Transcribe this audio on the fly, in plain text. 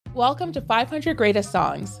Welcome to 500 Greatest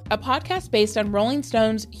Songs, a podcast based on Rolling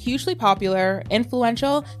Stone's hugely popular,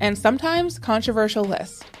 influential, and sometimes controversial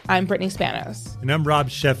list. I'm Brittany Spanos. And I'm Rob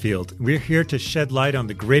Sheffield. We're here to shed light on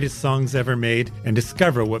the greatest songs ever made and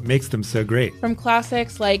discover what makes them so great. From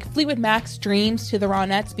classics like Fleetwood Mac's Dreams to the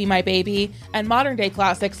Ronettes' Be My Baby, and modern-day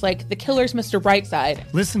classics like The Killers' Mr.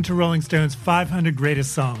 Brightside. Listen to Rolling Stone's 500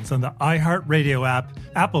 Greatest Songs on the iHeartRadio app,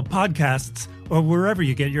 Apple Podcasts, or wherever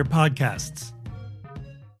you get your podcasts.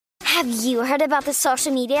 Have you heard about the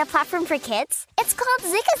social media platform for kids? It's called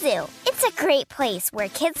Zigazoo. It's a great place where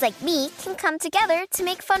kids like me can come together to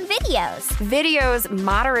make fun videos. Videos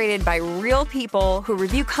moderated by real people who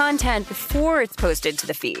review content before it's posted to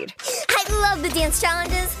the feed. I love the dance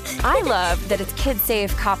challenges. I love that it's Kid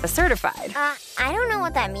Safe COPPA certified. I don't know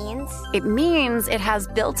what that means. It means it has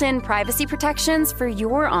built-in privacy protections for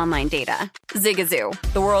your online data. Zigazoo,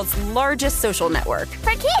 the world's largest social network.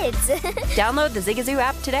 For kids. Download the Zigazoo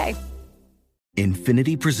app today.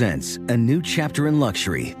 Infiniti presents a new chapter in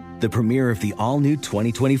luxury, the premiere of the all-new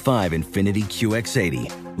 2025 Infiniti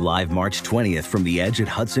QX80, live March 20th from the Edge at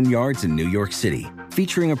Hudson Yards in New York City,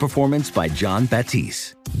 featuring a performance by Jon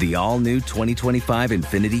Batiste. The all-new 2025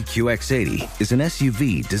 Infiniti QX80 is an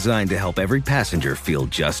SUV designed to help every passenger feel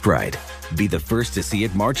just right. Be the first to see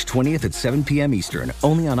it March 20th at 7 p.m. Eastern,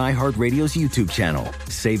 only on iHeartRadio's YouTube channel.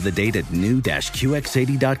 Save the date at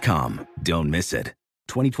new-QX80.com. Don't miss it.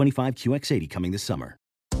 2025 QX80 coming this summer.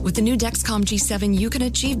 With the new Dexcom G7, you can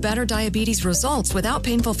achieve better diabetes results without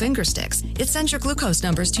painful finger sticks. It sends your glucose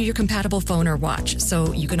numbers to your compatible phone or watch,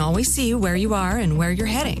 so you can always see where you are and where you're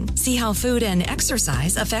heading. See how food and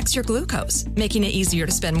exercise affects your glucose, making it easier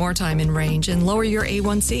to spend more time in range and lower your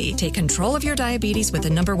A1C. Take control of your diabetes with the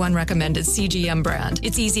 #1 recommended CGM brand.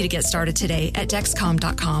 It's easy to get started today at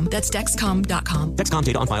Dexcom.com. That's Dexcom.com. Dexcom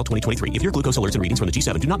data on file 2023. If your glucose alerts and readings from the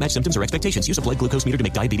G7 do not match symptoms or expectations, use a blood glucose meter to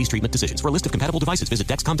make diabetes treatment decisions. For a list of compatible devices, visit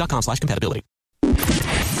Dexcom.com/compatibility. The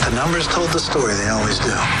numbers told the story. They always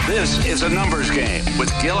do. This is a numbers game with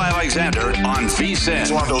Gil Alexander on VSiN.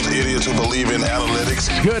 It's one of those idiots who believe in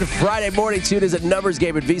analytics. Good Friday morning. Tune is a numbers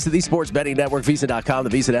game at VSiN, the sports betting network, VSiN.com, the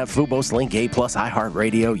VSiN app, Fubo, Sling, A+,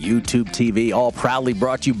 iHeartRadio, YouTube TV, all proudly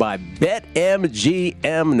brought to you by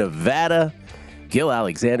BetMGM Nevada. Gil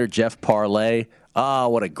Alexander, Jeff Parlay. Oh,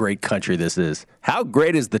 what a great country this is. How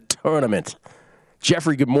great is the tournament?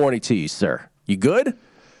 Jeffrey, good morning to you, sir. You good?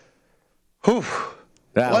 Whew.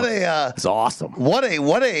 It's awesome. What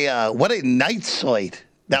a night slate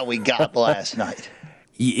that we got last night.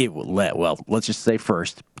 Well, let's just say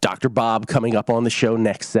first, Dr. Bob coming up on the show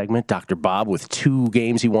next segment. Dr. Bob with two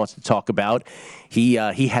games he wants to talk about. He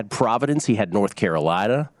had Providence. He had North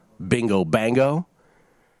Carolina. Bingo, bango.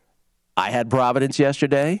 I had Providence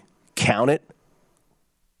yesterday. Count it.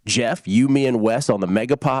 Jeff, you, me, and Wes on the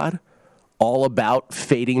Megapod. All about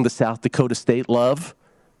fading the South Dakota State love.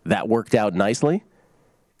 That worked out nicely.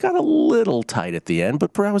 Got a little tight at the end,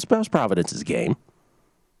 but that was Providence's game.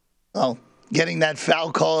 Oh, getting that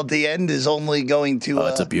foul call at the end is only going to...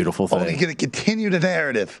 it's a beautiful thing. Only going to continue the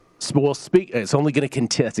narrative. Well, it's only going to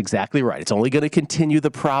continue. That's exactly right. It's only going to continue the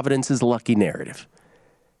Providence's lucky narrative.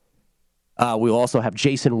 We'll also have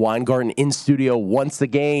Jason Weingarten in studio once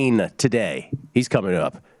again today. He's coming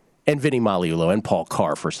up. And Vinny Magliulo and Paul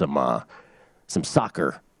Carr for some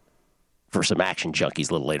soccer, for some action junkies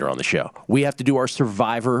a little later on the show. We have to do our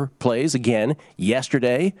Survivor plays again.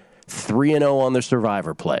 Yesterday, 3-0 on the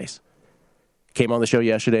Survivor plays. Came on the show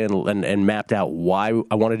yesterday and mapped out why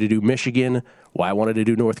I wanted to do Michigan, why I wanted to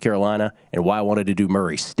do North Carolina, and why I wanted to do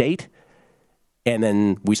Murray State. And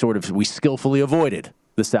then we skillfully avoided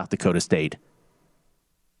the South Dakota State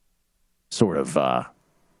sort of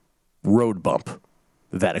road bump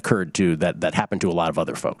that occurred that happened to a lot of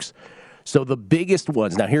other folks. So the biggest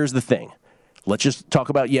ones, now here's the thing. Let's just talk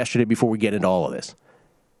about yesterday before we get into all of this.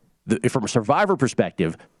 From a Survivor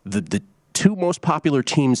perspective, the two most popular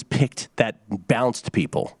teams picked that bounced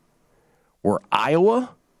people were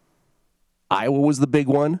Iowa. Iowa was the big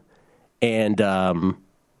one. And,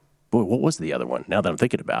 what was the other one? Now that I'm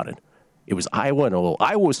thinking about it. It was Iowa. And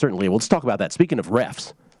Iowa was certainly, let's talk about that. Speaking of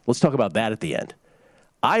refs, let's talk about that at the end.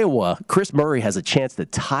 Iowa, Chris Murray has a chance to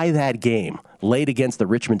tie that game late against the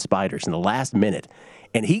Richmond Spiders in the last minute,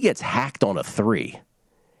 and he gets hacked on a 3,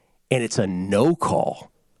 and it's a no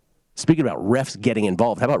call. Speaking about refs getting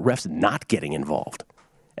involved, how about refs not getting involved?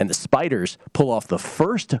 And the Spiders pull off the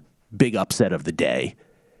first big upset of the day.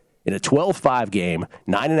 In a 12-5 game,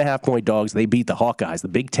 9.5-point dogs, they beat the Hawkeyes, the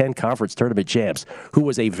Big Ten Conference Tournament champs, who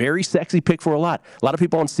was a very sexy pick for a lot. A lot of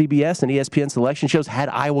people on CBS and ESPN selection shows had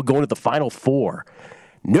Iowa going to the Final Four.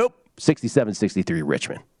 Nope, 67-63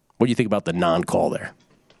 Richmond. What do you think about the non-call there?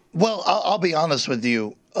 Well, I'll be honest with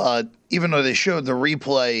you. Even though they showed the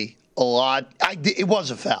replay a lot, it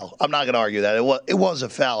was a foul. I'm not going to argue that. It was a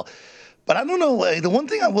foul. But I don't know. The one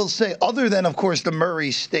thing I will say, other than, of course, the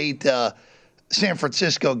Murray State San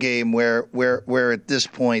Francisco game where at this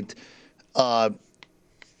point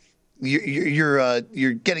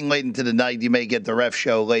you're getting late into the night. You may get the ref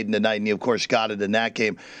show late in the night, and you, of course, got it in that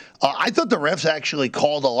game. I thought the refs actually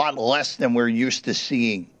called a lot less than we're used to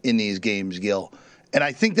seeing in these games, Gil. And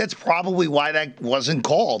I think that's probably why that wasn't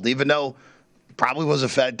called, even though it probably was a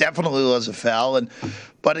foul. Definitely was a foul.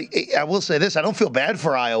 But I will say this. I don't feel bad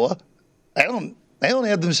for Iowa. They only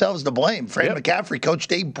have themselves to blame. Fran McCaffrey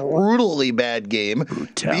coached a brutally bad game.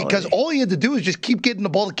 Brutality. Because all he had to do was just keep getting the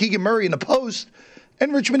ball to Keegan Murray in the post,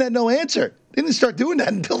 and Richmond had no answer. They didn't start doing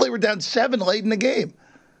that until they were down 7 late in the game.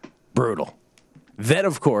 Brutal. Then,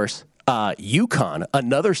 of course, UConn,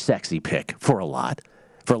 another sexy pick for a lot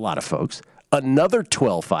of folks. Another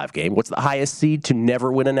 12-5 game. What's the highest seed to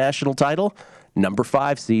never win a national title? Number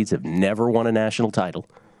 5 seeds have never won a national title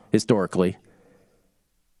historically.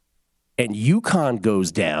 And UConn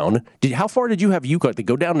goes down. How far did you have UConn? They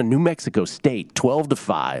go down to New Mexico State,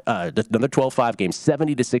 12-5. Another 12-5 game,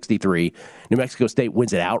 70-63. New Mexico State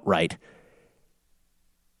wins it outright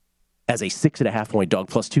as a 6.5-point dog,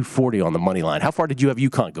 plus 240 on the money line. How far did you have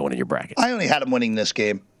UConn going in your bracket? I only had them winning this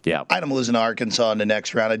game. Yeah, I had them losing to Arkansas in the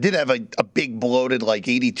next round. I did have a big bloated, like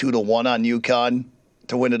 82-1 on UConn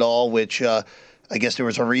to win it all, which I guess there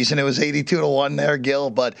was a reason it was 82-1 there, Gil.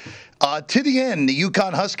 But to the end, the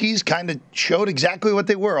UConn Huskies kind of showed exactly what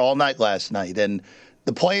they were all night last night. And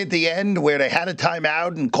the play at the end where they had a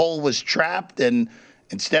timeout and Cole was trapped, and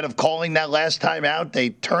instead of calling that last timeout, they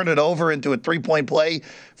turned it over into a 3-point play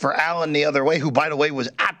for Allen the other way, who, by the way, was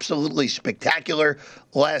absolutely spectacular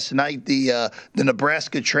last night. The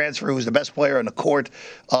Nebraska transfer, who was the best player on the court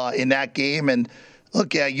in that game. And look,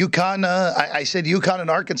 UConn, I said UConn and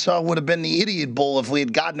Arkansas would have been the Idiot Bowl if we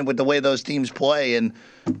had gotten it with the way those teams play. And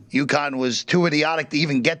UConn was too idiotic to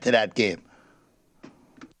even get to that game.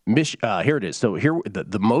 Here it is. So here,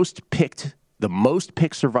 the most picked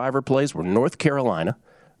survivor plays were North Carolina,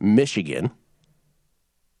 Michigan,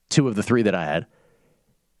 2 of the 3 that I had.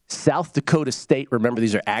 South Dakota State, remember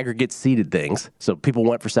these are aggregate seeded things, so people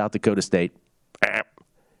went for South Dakota State.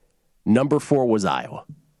 Number 4 was Iowa.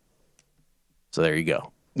 So there you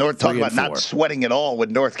go. Talking about not sweating at all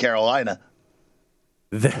with North Carolina.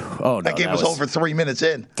 That game was over 3 minutes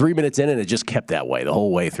in. 3 minutes in, and it just kept that way the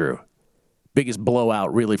whole way through. Biggest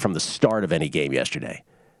blowout, really, from the start of any game yesterday.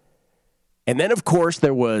 And then, of course,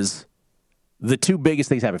 there was the 2 biggest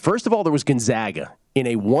things happening. First of all, there was Gonzaga in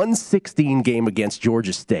a 116 game against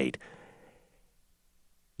Georgia State.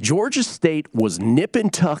 Georgia State was nip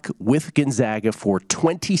and tuck with Gonzaga for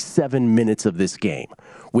 27 minutes of this game.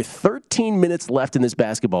 With 13 minutes left in this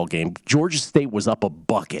basketball game, Georgia State was up a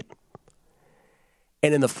bucket.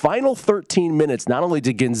 And in the final 13 minutes, not only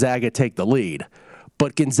did Gonzaga take the lead,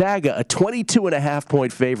 but Gonzaga, a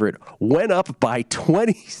 22.5-point favorite, went up by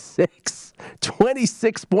 26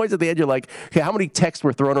 points at the end. You're like, okay, how many texts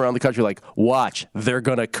were thrown around the country like, watch, they're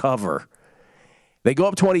going to cover. They go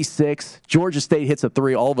up 26. Georgia State hits a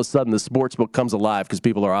 3. All of a sudden, the sportsbook comes alive because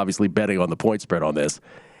people are obviously betting on the point spread on this.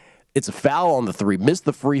 It's a foul on the 3. Missed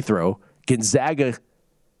the free throw. Gonzaga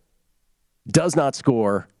does not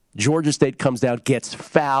score. Georgia State comes down, gets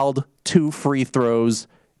fouled, 2 free throws.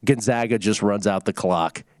 Gonzaga just runs out the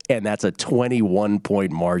clock, and that's a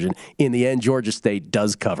 21-point margin. In the end, Georgia State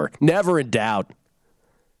does cover. Never in doubt.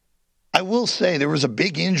 I will say there was a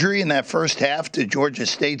big injury in that first half to Georgia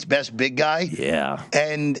State's best big guy. Yeah.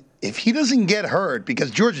 And if he doesn't get hurt, because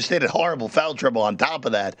Georgia State had horrible foul trouble on top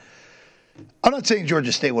of that, I'm not saying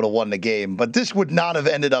Georgia State would have won the game, but this would not have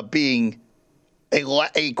ended up being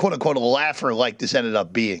a quote-unquote laugher like this ended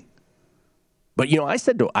up being. But, I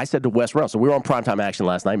said to Wes Reynolds, so we were on Primetime Action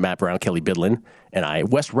last night, Matt Brown, Kelly Bidlin, and I.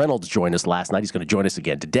 Wes Reynolds joined us last night. He's going to join us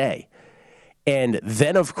again today. And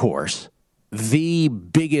then, of course, the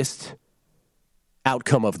biggest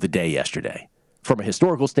outcome of the day yesterday, from a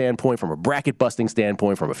historical standpoint, from a bracket-busting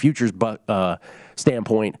standpoint, from a futures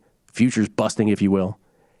standpoint, futures busting, if you will.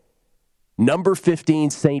 Number 15,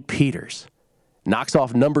 St. Peter's, knocks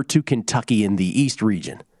off number 2, Kentucky in the East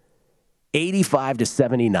region,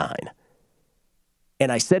 85-79.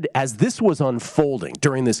 And I said, as this was unfolding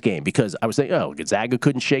during this game, because I was saying, Gonzaga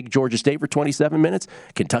couldn't shake Georgia State for 27 minutes.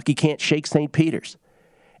 Kentucky can't shake St. Peter's.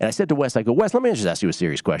 And I said to Wes, Wes, let me just ask you a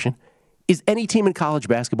serious question. Is any team in college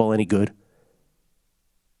basketball any good?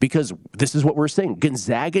 Because this is what we're saying.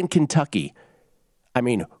 Gonzaga and Kentucky. I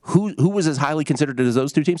mean, who was as highly considered as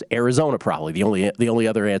those 2 teams? Arizona, probably, the only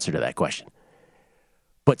other answer to that question.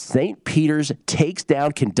 But St. Peter's takes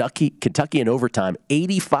down Kentucky in overtime,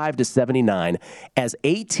 85-79, as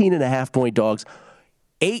 18.5-point dogs,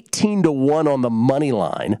 18-1 on the money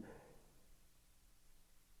line.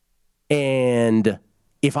 And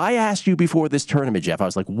if I asked you before this tournament, Jeff, I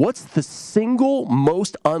was like, what's the single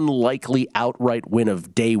most unlikely outright win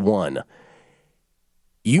of day one?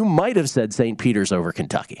 You might have said St. Peter's over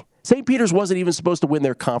Kentucky. St. Peter's wasn't even supposed to win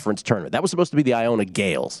their conference tournament. That was supposed to be the Iona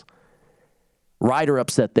Gales. Ryder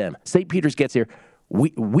upset them. St. Peter's gets here.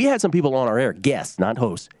 We had some people on our air, guests, not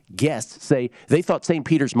hosts, guests, say they thought St.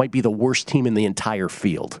 Peter's might be the worst team in the entire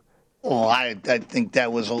field. Well, I think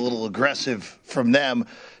that was a little aggressive from them.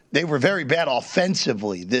 They were very bad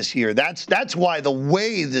offensively this year. That's why the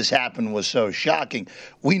way this happened was so shocking.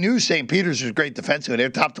 We knew St. Peter's was great defensively. Their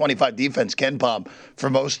top 25 defense, KenPom, for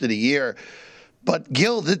most of the year. But,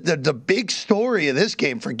 Gil, the big story of this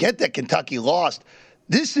game, forget that Kentucky lost.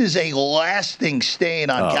 This is a lasting stain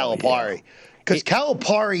on Calipari. Because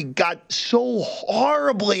Calipari got so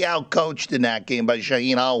horribly outcoached in that game by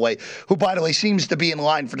Shaheen Holloway, who, by the way, seems to be in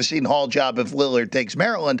line for the Seton Hall job if Lillard takes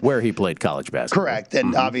Maryland. Where he played college basketball. Correct,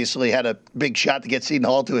 and obviously had a big shot to get Seton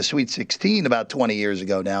Hall to a Sweet 16 about 20 years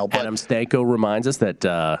ago now. But Adam Stanko reminds us that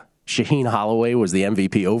Shaheen Holloway was the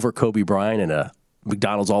MVP over Kobe Bryant in a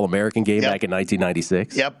McDonald's All-American game back in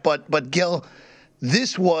 1996. Yep, but Gil,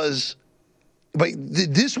 this was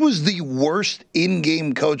the worst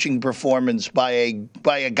in-game coaching performance by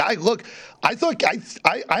a guy. Look, I thought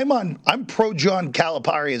I'm pro John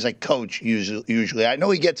Calipari as a coach usually. I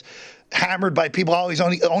know he gets hammered by people. Always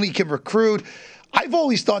only can recruit. I've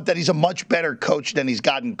always thought that he's a much better coach than he's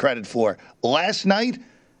gotten credit for. Last night,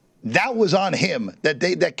 that was on him.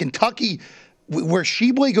 That Kentucky, where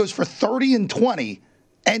Shibwe goes for 30 and 20.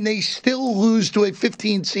 And they still lose to a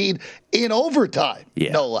 15 seed in overtime,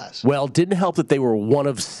 no less. Well, it didn't help that they were 1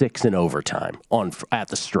 of 6 in overtime at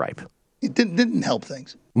the stripe. It didn't help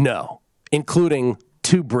things. No, including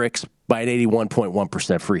 2 bricks by an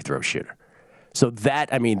 81.1% free throw shooter. So that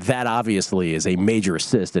obviously is a major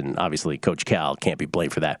assist, and obviously Coach Cal can't be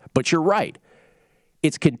blamed for that. But you're right.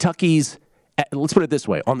 It's Kentucky's, let's put it this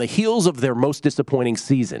way, on the heels of their most disappointing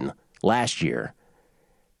season last year,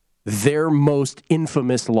 their most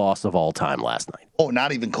infamous loss of all time last night. Oh,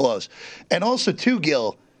 not even close. And also, too,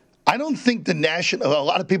 Gil, I don't think a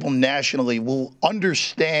lot of people nationally will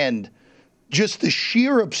understand just the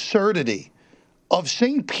sheer absurdity of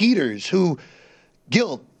St. Peter's, who,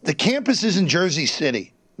 Gil, the campus is in Jersey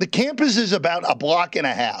City. The campus is about a block and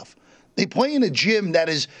a half. They play in a gym that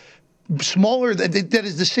is smaller, that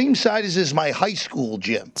is the same size as my high school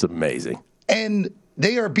gym. It's amazing. And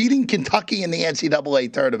they are beating Kentucky in the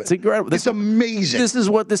NCAA tournament. It's incredible. It's amazing. This is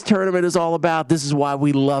what this tournament is all about. This is why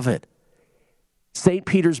we love it. St.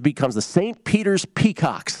 Peter's becomes the St. Peter's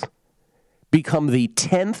Peacocks become the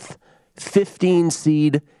 10th 15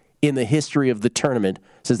 seed in the history of the tournament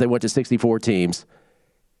since they went to 64 teams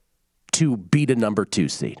to beat a number 2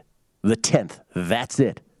 seed. The 10th. That's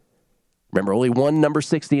it. Remember, only one number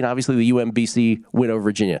 16, obviously the UMBC win over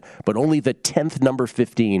Virginia, but only the 10th number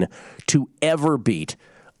 15 to ever beat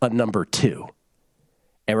a number 2.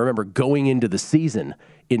 And remember, going into the season,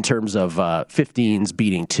 in terms of 15s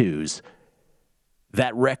beating 2s,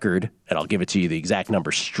 that record, and I'll give it to you the exact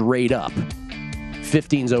number straight up,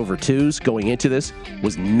 15s over 2s going into this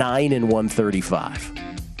was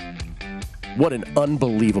 9-135. What an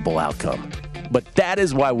unbelievable outcome. But that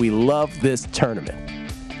is why we love this tournament.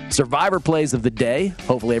 Survivor plays of the day.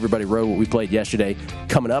 Hopefully everybody wrote what we played yesterday.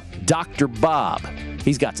 Coming up, Dr. Bob.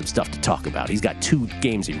 He's got some stuff to talk about. He's got 2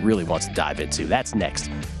 games he really wants to dive into. That's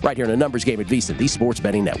next, right here on A Numbers Game at VSiN, the Sports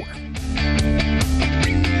Betting Network.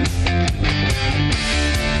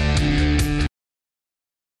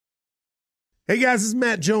 Hey guys, this is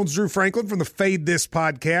Matt Jones, Drew Franklin from the Fade This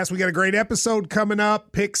podcast. We got a great episode coming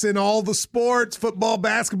up. Picks in all the sports, football,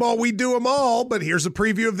 basketball, we do them all. But here's a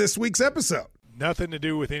preview of this week's episode. Nothing to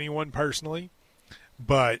do with anyone personally,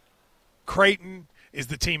 but Creighton is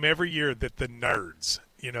the team every year that the nerds,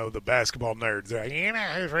 the basketball nerds, they're like,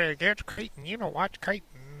 who's really good? Creighton, watch Creighton.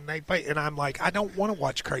 They play. And I'm like, I don't want to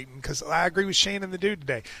watch Creighton because I agree with Shannon the dude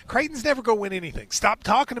today. Creighton's never going to win anything. Stop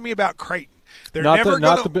talking to me about Creighton. They're not never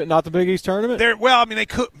not the Big East tournament. They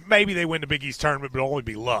could maybe they win the Big East tournament, but it'll only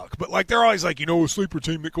be luck. But they're always like, a sleeper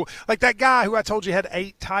team that like that guy who I told you had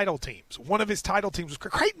 8 title teams. One of his title teams was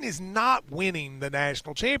Creighton is not winning the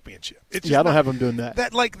national championship. I don't have them doing that.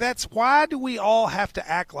 That's why do we all have to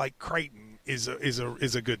act like Creighton is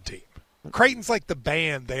a good team? Creighton's like the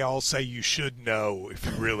band they all say you should know if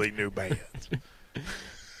you really knew bands.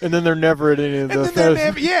 And then they're never at any of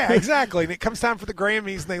the yeah, exactly. And it comes time for the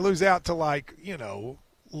Grammys, and they lose out to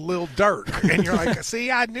Lil Durk. And you're like,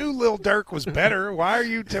 see, I knew Lil Durk was better. Why are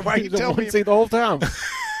you telling me? The whole time.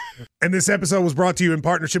 And this episode was brought to you in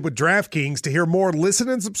partnership with DraftKings. To hear more, listen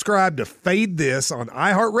and subscribe to Fade This on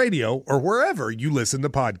iHeartRadio or wherever you listen to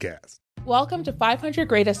podcasts. Welcome to 500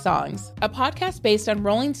 Greatest Songs, a podcast based on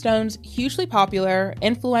Rolling Stone's hugely popular,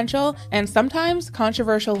 influential, and sometimes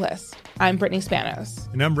controversial list. I'm Brittany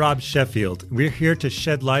Spanos. And I'm Rob Sheffield. We're here to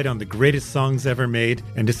shed light on the greatest songs ever made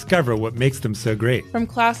and discover what makes them so great. From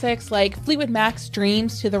classics like Fleetwood Mac's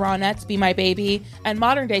Dreams to the Ronettes' Be My Baby, and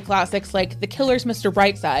modern-day classics like The Killers' Mr.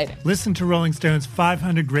 Brightside. Listen to Rolling Stone's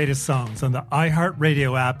 500 Greatest Songs on the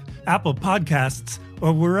iHeartRadio app, Apple Podcasts,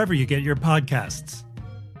 or wherever you get your podcasts.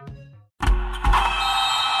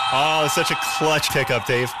 Oh, such a clutch pickup,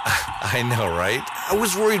 Dave. I know, right? I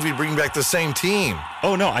was worried we'd bring back the same team.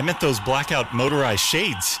 Oh, no, I meant those blackout motorized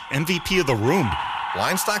shades. MVP of the room.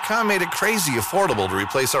 Blinds.com made it crazy affordable to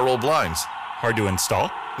replace our old blinds. Hard to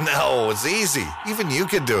install? No, it's easy. Even you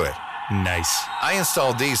could do it. Nice. I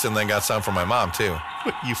installed these and then got some for my mom, too.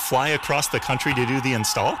 What, you fly across the country to do the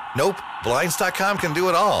install? Nope. Blinds.com can do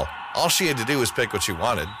it all. All she had to do was pick what she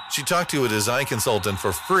wanted. She talked to a design consultant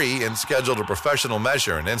for free and scheduled a professional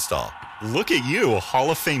measure and install. Look at you, a Hall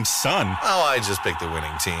of Fame son. Oh, I just picked the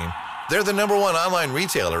winning team. They're the #1 online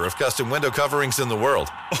retailer of custom window coverings in the world.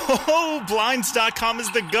 Oh, Blinds.com is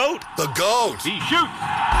the GOAT. The GOAT. He shoots.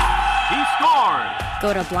 He scores.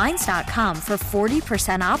 Go to Blinds.com for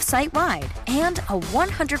 40% off site-wide and a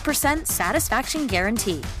 100% satisfaction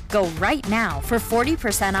guarantee. Go right now for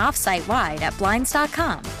 40% off site-wide at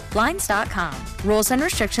Blinds.com. Blinds.com. Rules and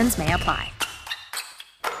restrictions may apply.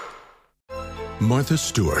 Martha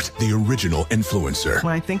Stewart, the original influencer.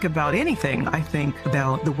 When I think about anything, I think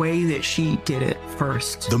about the way that she did it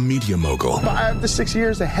first. The media mogul. 5 to 6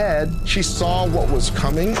 years ahead, she saw what was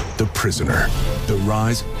coming. The prisoner. The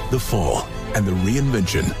rise, the fall, and the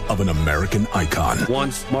reinvention of an American icon.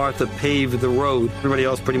 Once Martha paved the road, everybody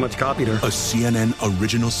else pretty much copied her. A CNN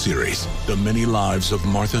original series, The Many Lives of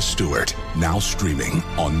Martha Stewart, now streaming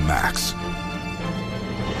on Max.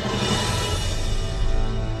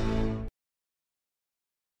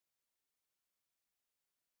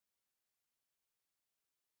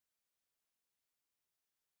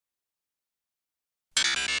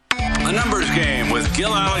 The Numbers Game with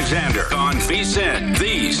Gil Alexander on VSiN,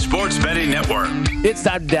 the Sports Betting Network. It's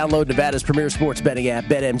time to download Nevada's premier sports betting app,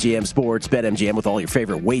 BetMGM Sports. BetMGM with all your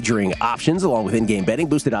favorite wagering options, along with in-game betting,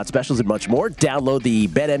 boosted odds specials, and much more. Download the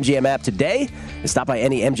BetMGM app today and stop by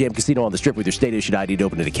any MGM casino on the Strip with your state-issued ID to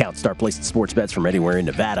open an account. Start placing sports bets from anywhere in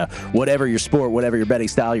Nevada. Whatever your sport, whatever your betting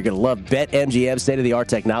style, you're going to love BetMGM state-of-the-art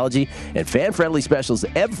technology and fan-friendly specials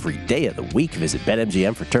every day of the week. Visit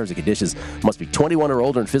BetMGM for terms and conditions. Must be 21 or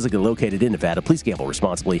older and physically located in Nevada. Please gamble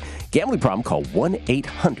responsibly. Gambling problem? Call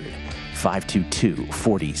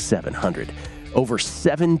 1-800-522-4700. Over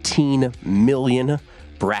 17 million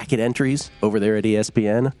bracket entries over there at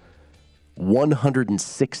ESPN.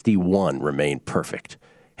 161 remain perfect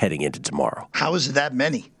heading into tomorrow. How is it that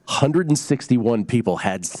many? 161 people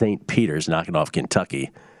had St. Peter's knocking off Kentucky.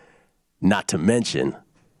 Not to mention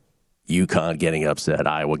UConn getting upset,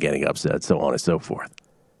 Iowa getting upset, so on and so forth.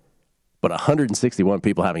 But 161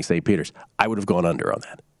 people having St. Peter's, I would have gone under on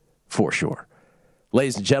that, for sure.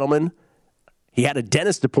 Ladies and gentlemen, he had a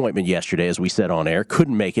dentist appointment yesterday, as we said on air.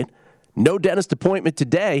 Couldn't make it. No dentist appointment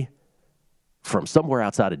today from somewhere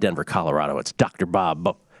outside of Denver, Colorado. It's Dr.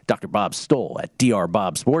 Bob Stoll at DR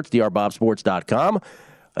Bob Sports, drbobsports.com.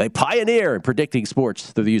 They pioneer in predicting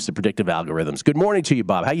sports through the use of predictive algorithms. Good morning to you,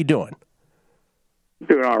 Bob. How you doing?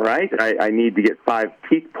 Doing all right. I need to get 5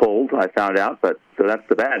 teeth pulled, I found out, but so that's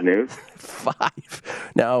the bad news.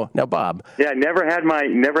 5. Now, Bob. Yeah, I never had my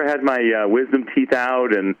wisdom teeth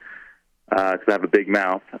out, and because I have a big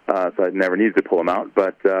mouth, so I never needed to pull them out.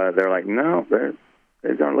 But they're like, no, they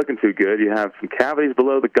aren't looking too good. You have some cavities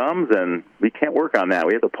below the gums, and we can't work on that.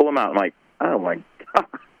 We have to pull them out. I'm like, oh my god.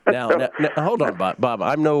 Now, hold on, Bob.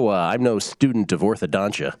 I'm no student of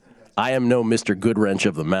orthodontia. I am no Mr. Goodwrench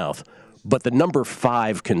of the mouth. But the number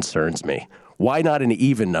 5 concerns me. Why not an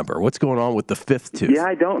even number? What's going on with the 5th tooth? Yeah,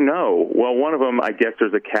 I don't know. Well, one of them, I guess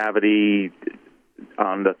there's a cavity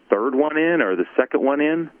on the 3rd one in or the 2nd one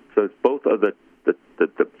in. So it's both of the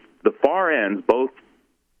far ends, both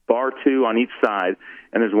bar 2 on each side,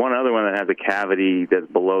 and there's one other one that has a cavity that's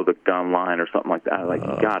below the gum line or something like that. I'm like,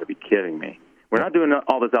 you got to be kidding me. We're not doing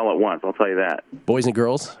all this all at once, I'll tell you that. Boys and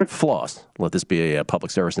girls, floss. Let this be a public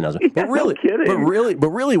service announcement. Yeah, no kidding. But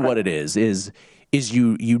really what it is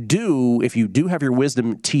you do, if you do have your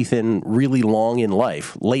wisdom teeth in really long in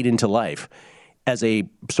life, late into life, as a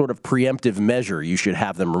sort of preemptive measure, you should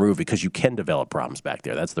have them removed because you can develop problems back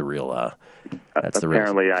there. That's the real.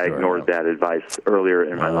 Apparently, I ignored that advice earlier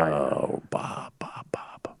in my life. Oh, Bob.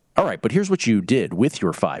 All right, but here's what you did with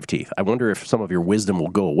your 5 teeth. I wonder if some of your wisdom will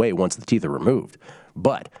go away once the teeth are removed.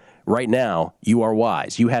 But right now, you are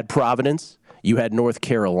wise. You had Providence. You had North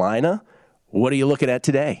Carolina. What are you looking at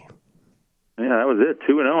today? Yeah, that was it.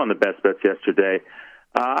 2-0 on the best bets yesterday.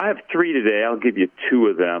 I have 3 today. I'll give you 2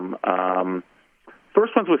 of them.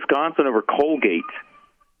 First one's Wisconsin over Colgate.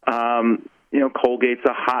 Colgate's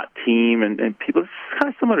a hot team, and people, it's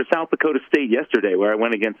kind of similar to South Dakota State yesterday, where I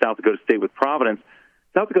went against South Dakota State with Providence.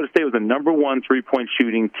 South Dakota State was the number 1 3-point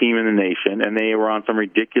shooting team in the nation, and they were on some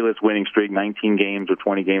ridiculous winning streak, 19 games or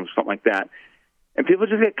 20 games, something like that. And people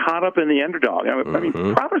just get caught up in the underdog. I mean,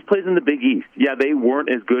 Providence plays in the Big East. Yeah, they weren't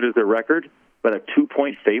as good as their record, but a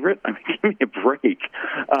 2-point favorite? I mean, give me a break.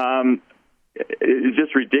 It's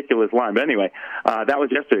just ridiculous line. But anyway, that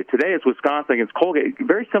was yesterday. Today it's Wisconsin against Colgate.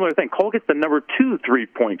 Very similar thing. Colgate's the number 2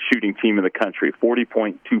 3-point shooting team in the country,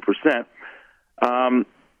 40.2%.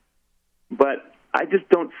 But I just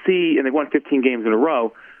don't see, and they won 15 games in a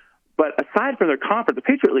row, but aside from their conference, the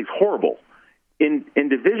Patriot League's horrible. In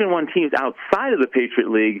Division I teams outside of the Patriot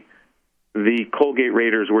League, the Colgate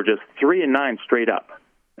Raiders were just 3-9 straight up.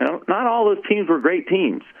 Now, not all those teams were great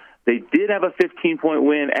teams. They did have a 15-point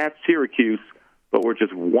win at Syracuse, but were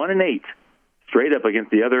just 1-8 straight up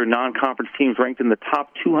against the other non-conference teams ranked in the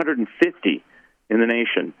top 250 in the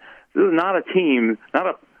nation. This is not a team,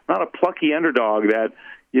 not a plucky underdog that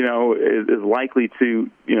is likely to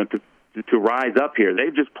rise up here.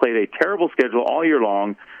 They've just played a terrible schedule all year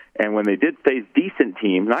long, and when they did face decent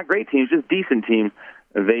teams, not great teams, just decent teams,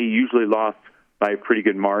 they usually lost by a pretty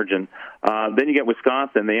good margin. Then you get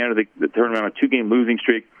Wisconsin. They entered the tournament on a 2-game losing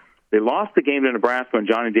streak. They lost the game to Nebraska when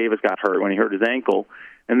Johnny Davis got hurt, when he hurt his ankle.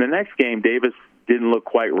 And the next game, Davis didn't look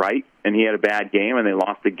quite right, and he had a bad game, and they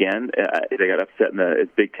lost again. They got upset in the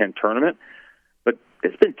Big Ten tournament. But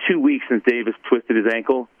it's been 2 weeks since Davis twisted his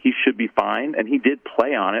ankle. He should be fine, and he did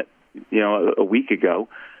play on it, a week ago.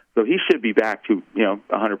 So he should be back to, 100%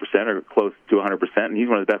 or close to 100%, and he's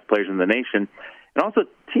one of the best players in the nation. And also,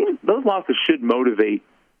 those losses should motivate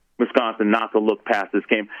Wisconsin not to look past this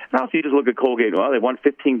game. And also, you just look at Colgate. Well, they won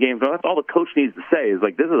 15 games. Well, that's all the coach needs to say is,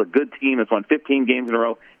 this is a good team that's won 15 games in a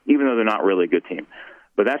row, even though they're not really a good team.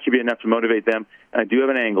 But that should be enough to motivate them. And I do have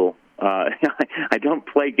an angle. I don't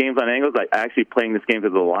play games on angles. I actually playing this game to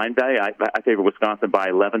the line value. I favor Wisconsin by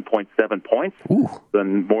 11.7 points. So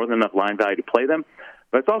more than enough line value to play them.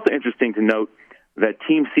 But it's also interesting to note that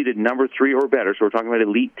teams seeded number 3 or better, so we're talking about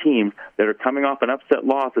elite teams that are coming off an upset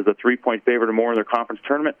loss as a 3-point favorite or more in their conference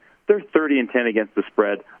tournament, they're 30-10 against the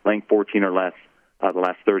spread, laying 14 or less the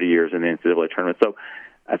last 30 years in the NCAA tournament. So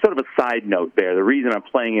that's sort of a side note there. The reason I'm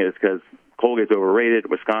playing it is because Colgate's overrated,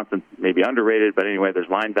 Wisconsin maybe underrated, but anyway, there's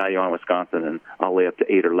line value on Wisconsin, and I'll lay up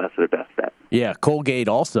to 8 or less at a best bet. Yeah, Colgate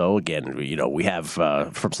also, again, we have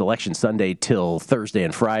from Selection Sunday till Thursday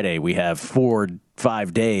and Friday, we have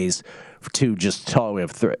 4-5 days to just talk. We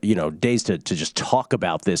have days to just talk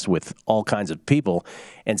about this with all kinds of people.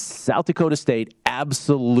 And South Dakota State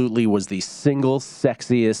absolutely was the single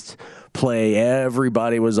sexiest play.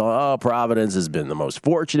 Everybody was on. Providence has been the most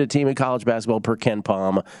fortunate team in college basketball per Ken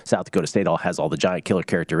Palm. South Dakota State has all the giant killer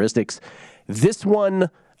characteristics. This one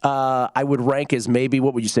I would rank as maybe,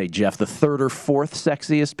 what would you say, Jeff, the 3rd or 4th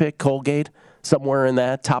sexiest pick, Colgate? Somewhere in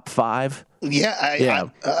that top 5? Yeah,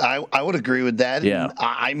 I would agree with that. Yeah.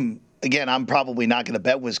 I'm probably not going to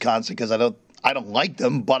bet Wisconsin because I don't like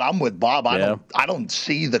them, but I'm with Bob. I don't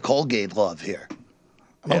see the Colgate love here.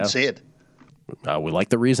 I don't see it. We like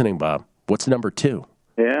the reasoning, Bob. What's number 2?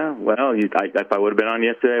 Yeah, well, if I would have been on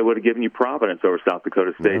yesterday, I would have given you Providence over South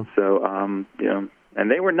Dakota State. Yeah. So, and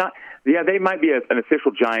they were not. Yeah, they might be an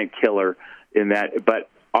official giant killer in that, but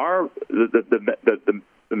the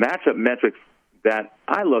matchup metrics that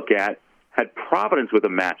I look at had Providence with a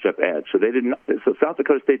matchup edge. So So South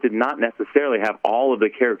Dakota State did not necessarily have all of the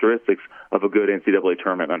characteristics of a good NCAA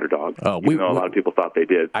tournament underdog. Even though a lot of people thought they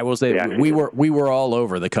did. I will say we were all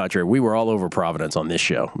over the country. We were all over Providence on this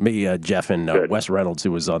show. Me, Jeff, and Wes Reynolds,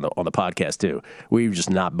 who was on the podcast too. We were just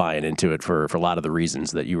not buying into it for a lot of the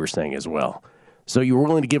reasons that you were saying as well. So you were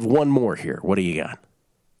willing to give one more here. What do you got?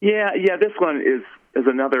 Yeah. This one is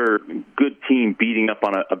another good team beating up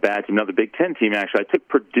on a bad team, another Big Ten team. Actually, I took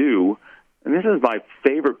Purdue. And this is my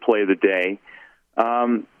favorite play of the day.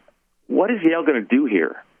 What is Yale going to do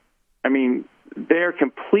here? I mean, they're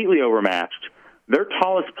completely overmatched. Their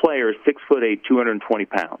tallest player is 6'8", 220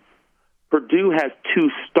 pounds. Purdue has 2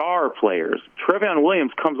 star players. Trevion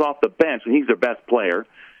Williams comes off the bench, and he's their best player.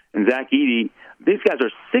 and Zach Edey. These guys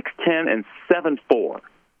are 6'10" and 7'4".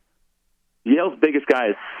 Yale's biggest guy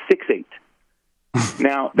is 6'8".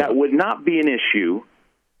 Now, that would not be an issue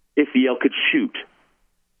if Yale could shoot.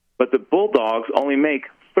 But the Bulldogs only make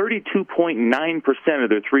 32.9% of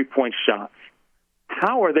their three-point shots.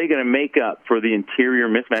 How are they going to make up for the interior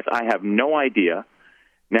mismatch? I have no idea.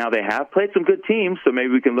 Now, they have played some good teams, so maybe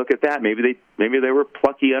we can look at that. Maybe they were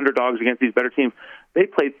plucky underdogs against these better teams. They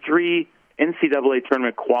played 3 NCAA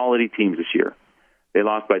tournament quality teams this year. They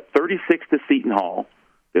lost by 36 to Seton Hall.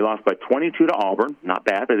 They lost by 22 to Auburn. Not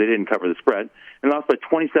bad, but they didn't cover the spread. And lost by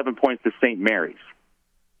 27 points to St. Mary's.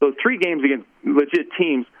 So 3 games against legit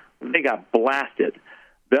teams, they got blasted.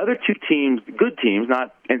 The other 2 teams, good teams,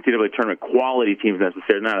 not NCAA tournament quality teams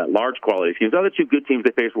necessarily, not large quality teams. The other 2 good teams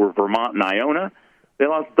they faced were Vermont and Iona. They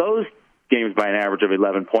lost those games by an average of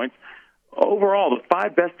 11 points. Overall, the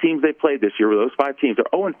 5 best teams they played this year were those 5 teams. They're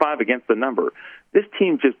 0-5 against the number. This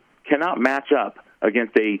team just cannot match up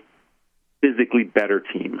against a physically better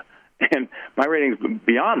team. And my rating's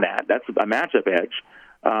beyond that. That's a matchup edge.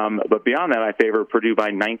 But beyond that, I favor Purdue by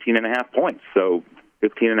 19.5 points. So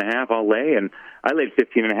 15.5 I'll lay, and I laid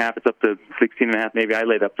 15.5. It's up to 16.5 maybe. I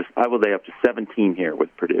will lay up to 17 here with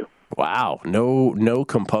Purdue. Wow, no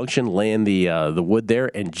compunction laying the wood there.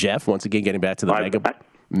 And Jeff, once again, getting back to the mega.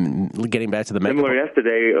 Similar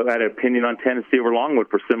yesterday, I had an opinion on Tennessee over Longwood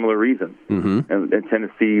for similar reasons. Mm-hmm. And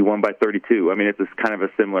Tennessee won by 32. I mean, it's kind of a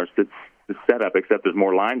similar setup, except there's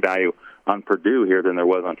more line value on Purdue here than there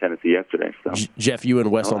was on Tennessee yesterday. So, Jeff, you and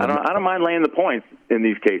Wes I don't mind laying the points in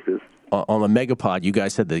these cases. On the Megapod, you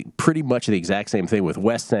guys said pretty much the exact same thing, with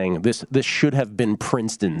Wes saying this should have been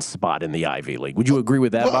Princeton's spot in the Ivy League. Would you agree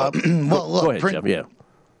with that, Bob? Look, go ahead, Jeff. Yeah.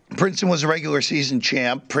 Princeton was a regular season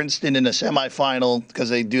champ. Princeton in the semifinal, because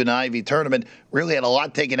they do an Ivy tournament, really had a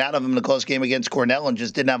lot taken out of them in the close game against Cornell and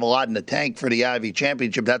just didn't have a lot in the tank for the Ivy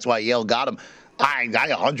championship. That's why Yale got them. I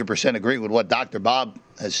 100% agree with what Dr. Bob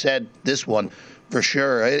has said, this one, for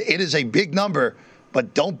sure. It is a big number,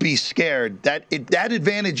 but don't be scared. That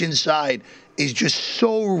advantage inside is just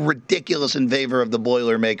so ridiculous in favor of the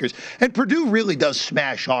Boilermakers. And Purdue really does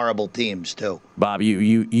smash horrible teams, too. Bob,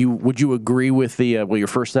 you would you agree with the your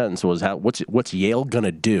first sentence was what's Yale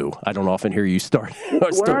gonna do? I don't often hear you start.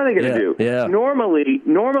 What are they gonna do? Yeah.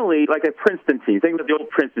 Normally, like a Princeton team. Think about the old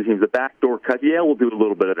Princeton teams, the backdoor cut. Yale will do a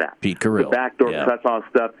little bit of that. Pete Carrill. The backdoor cuts, all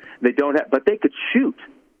stuff. They don't have, but they could shoot.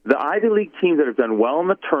 The Ivy League teams that have done well in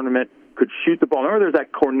the tournament could shoot the ball. Remember, there's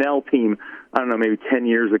that Cornell team, I don't know, maybe 10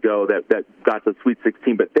 years ago that got to the Sweet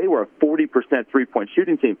 16, but they were a 40% three-point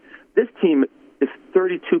shooting team. This team is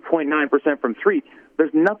 32.9% from three.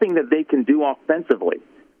 There's nothing that they can do offensively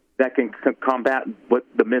that can combat what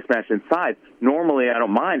the mismatch inside. Normally, I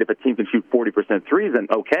don't mind if a team can shoot 40% threes, then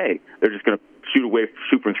okay. They're just going to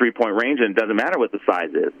shoot from three-point range, and it doesn't matter what the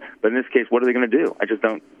size is. But in this case, what are they going to do? I just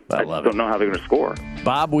don't know how they're going to score.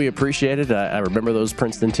 Bob, we appreciate it. I remember those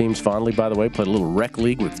Princeton teams fondly, by the way. Played a little rec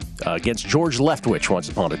league against George Leftwich once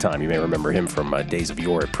upon a time. You may remember him from days of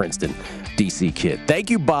yore at Princeton. DC kid.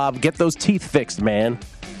 Thank you, Bob. Get those teeth fixed, man.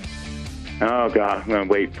 Oh, God, I'm going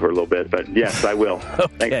to wait for a little bit, but yes, I will. Okay.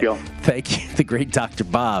 Thanks, Gil. Thank you, the great Dr.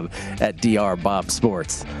 Bob at DR Bob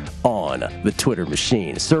Sports on the Twitter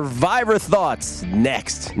machine. Survivor Thoughts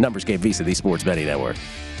next. Numbers Game Visa, the Sports Betting Network.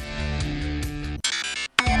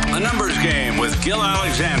 A Numbers Game with Gil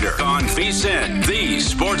Alexander on VSiN, the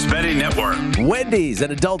Sports Betting Network. Wendy's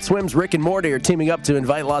and Adult Swim's Rick and Morty are teaming up to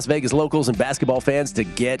invite Las Vegas locals and basketball fans to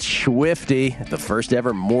get swifty at the first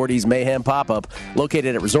ever Morty's Mayhem pop-up.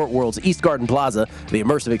 Located at Resort World's East Garden Plaza, the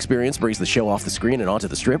immersive experience brings the show off the screen and onto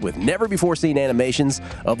the strip with never-before-seen animations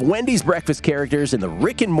of Wendy's breakfast characters in the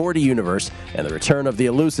Rick and Morty universe and the return of the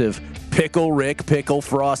elusive Pickle Rick, Pickle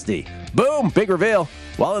Frosty. Boom! Big reveal.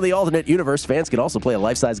 While in the alternate universe, fans can also play a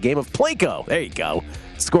life-size game of Plinko. There you go.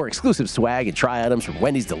 Score exclusive swag and try items from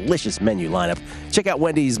Wendy's delicious menu lineup. Check out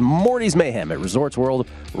Wendy's Morty's Mayhem at Resorts World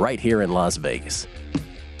right here in Las Vegas.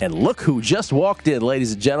 And look who just walked in,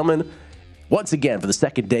 ladies and gentlemen. Once again, for the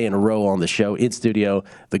second day in a row on the show, in studio,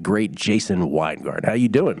 the great Jason Weingart. How you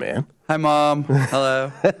doing, man? Hi, Mom.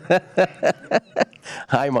 Hello.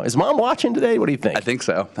 Hi, Mom. Is Mom watching today? What do you think? I think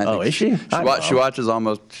so. Is she? She watches she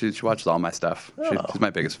watches all my stuff. She's my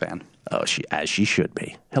biggest fan. Oh, as she should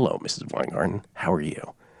be. Hello, Mrs. Weingarten. How are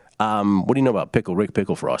you? What do you know about Pickle Rick,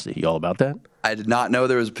 Pickle Frosty? You all about that? I did not know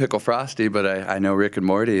there was a Pickle Frosty, but I know Rick and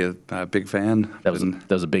Morty. A big fan. That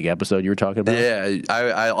was a big episode you were talking about? Yeah,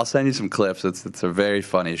 I'll send you some clips. It's a very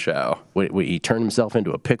funny show. Wait, he turned himself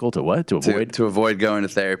into a pickle to what? To avoid going to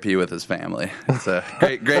therapy with his family. It's a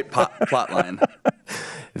great plot line.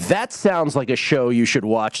 That sounds like a show you should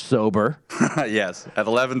watch sober. Yes, at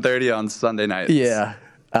 11:30 on Sunday nights. Yeah.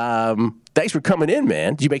 Thanks for coming in,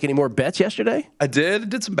 man. Did you make any more bets yesterday? I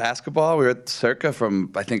did some basketball. We were at Circa from,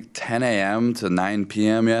 I think, 10 a.m. to 9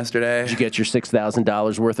 p.m. yesterday. Did you get your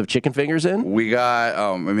 $6,000 worth of chicken fingers in? We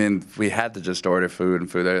got, we had to just order food.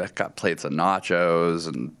 I got plates of nachos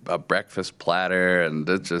and a breakfast platter, and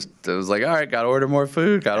it was like, all right, got to order more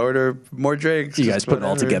food, got to order more drinks. You guys put it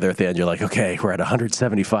all together at the end. You're like, okay, we're at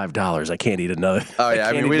 $175. I can't eat another. Oh,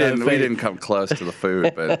 yeah. We didn't come close to the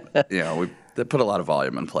food, but, they put a lot of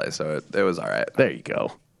volume in play, so it was all right. There you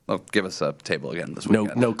go. They'll give us a table again this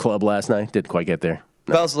weekend. No club last night? Didn't quite get there?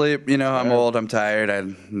 No. Fell asleep. I'm old. I'm tired.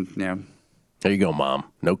 There you go, Mom.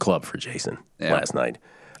 No club for Jason last night.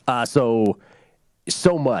 So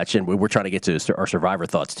much, and we're trying to get to our Survivor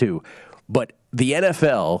thoughts too, but the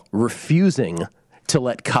NFL refusing to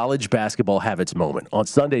let college basketball have its moment. On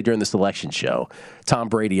Sunday during the selection show, Tom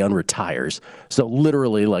Brady unretires. So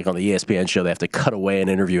literally, like on the ESPN show, they have to cut away and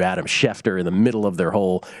interview Adam Schefter in the middle of their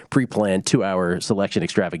whole pre-planned 2-hour selection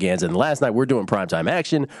extravaganza. And last night, we're doing primetime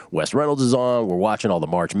action. Wes Reynolds is on. We're watching all the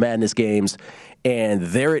March Madness games. And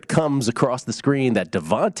there it comes across the screen that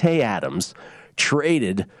Davante Adams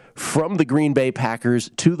traded from the Green Bay Packers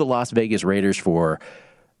to the Las Vegas Raiders for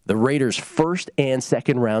the Raiders' first and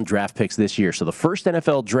second round draft picks this year. So the first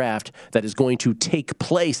NFL draft that is going to take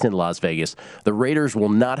place in Las Vegas, the Raiders will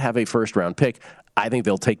not have a first round pick. I think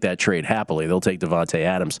they'll take that trade happily. They'll take Davante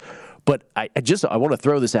Adams. But I want to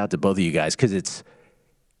throw this out to both of you guys because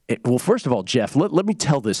well, first of all, Jeff, let me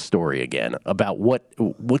tell this story again about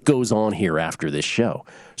what goes on here after this show.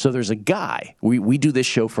 So there's a guy, we do this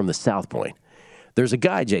show from the South Point. There's a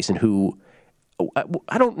guy, Jason, who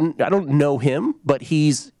I don't know him, but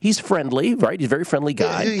he's friendly, right? He's a very friendly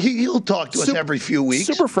guy. He'll talk to us every few weeks.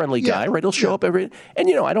 Super friendly guy, right? He'll show up and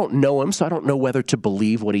I don't know him, so I don't know whether to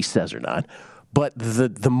believe what he says or not. But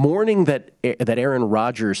the morning that Aaron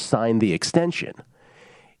Rodgers signed the extension,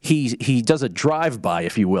 he does a drive-by,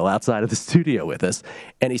 if you will, outside of the studio with us,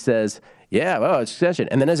 and he says, extension.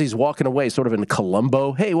 And then as he's walking away, sort of in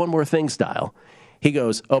Columbo, hey, one more thing style, he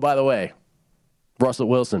goes, oh, by the way, Russell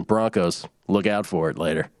Wilson, Broncos, look out for it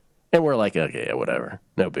later. And we're like, okay, yeah, whatever.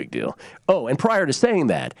 No big deal. Oh, and prior to saying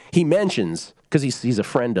that, he mentions, because he's a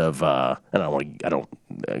friend of, and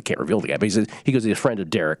I can't reveal the guy, but he goes, he's a friend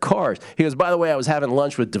of Derek Carr's. He goes, by the way, I was having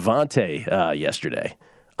lunch with Davante yesterday.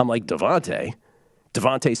 I'm like, Davante?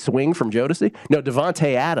 Davante Swing from Jodeci? No,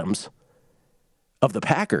 Davante Adams of the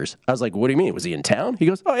Packers. I was like, what do you mean? Was he in town? He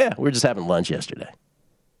goes, oh, yeah, we were just having lunch yesterday.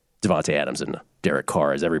 Davante Adams and Derek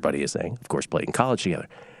Carr, as everybody is saying, of course, played in college together.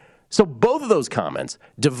 So both of those comments,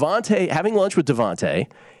 Davante, having lunch with Davante,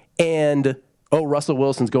 and, Russell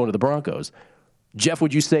Wilson's going to the Broncos. Jeff,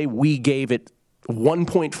 would you say we gave it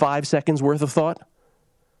 1.5 seconds worth of thought?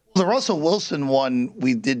 The Russell Wilson one,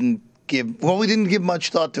 we didn't give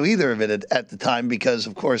much thought to either of it at the time because,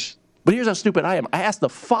 of course. But here's how stupid I am. I asked the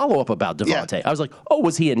follow-up about Davante. Yeah. I was like,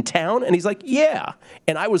 was he in town? And he's like, yeah.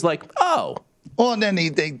 And I was like, oh. Well, and then he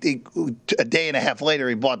a day and a half later,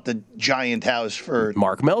 he bought the giant house for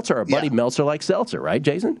Mark Meltzer, our buddy Meltzer like Seltzer, right,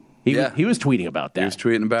 Jason? He was tweeting about that. He was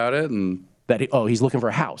tweeting about it, and that he's looking for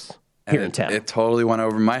a house here in town. It totally went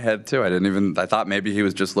over my head too. I thought maybe he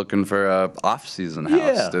was just looking for a off-season house.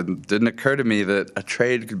 Yeah. Didn't occur to me that a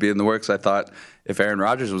trade could be in the works. I thought if Aaron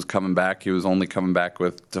Rodgers was coming back, he was only coming back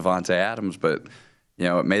with Davante Adams, but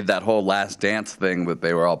it made that whole Last Dance thing that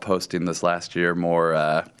they were all posting this last year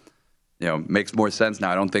more. Makes more sense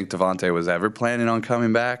now. I don't think Davante was ever planning on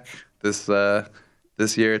coming back this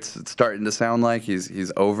year. It's starting to sound like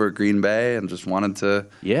he's over Green Bay and just wanted to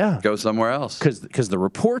go somewhere else. Because the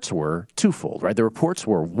reports were twofold, right? The reports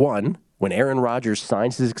were, one, when Aaron Rodgers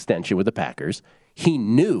signs his extension with the Packers, he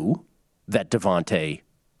knew that Davante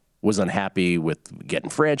was unhappy with getting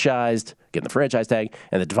the franchise tag,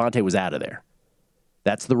 and that Davante was out of there.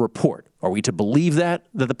 That's the report. Are we to believe that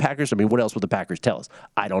the Packers? What else would the Packers tell us?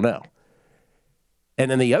 I don't know. And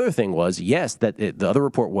then the other thing was, the other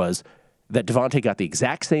report was that Davante got the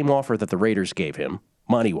exact same offer that the Raiders gave him,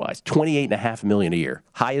 money-wise, $28.5 million a year,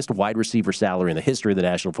 highest wide receiver salary in the history of the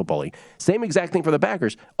National Football League. Same exact thing for the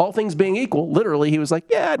Packers. All things being equal, literally, he was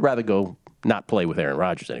like, I'd rather go not play with Aaron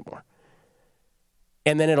Rodgers anymore.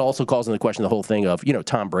 And then it also calls into question the whole thing of,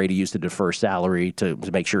 Tom Brady used to defer salary to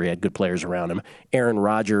make sure he had good players around him. Aaron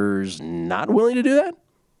Rodgers not willing to do that?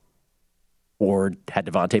 Or had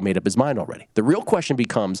Davante made up his mind already? The real question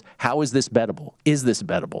becomes, how is this bettable? Is this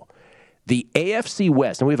bettable? The AFC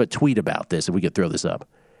West, and we have a tweet about this, if we could throw this up,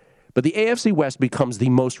 but the AFC West becomes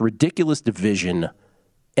the most ridiculous division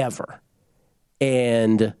ever.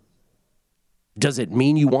 And does it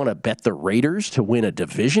mean you want to bet the Raiders to win a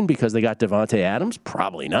division because they got Davante Adams?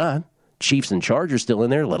 Probably not. Chiefs and Chargers still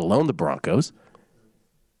in there, let alone the Broncos.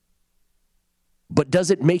 But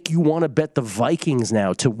does it make you want to bet the Vikings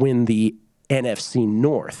now to win the NFC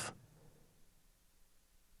North?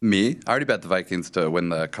 Me? I already bet the Vikings to win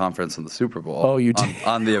the conference and the Super Bowl. Oh, you did?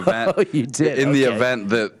 On the event. Oh, you did? In the event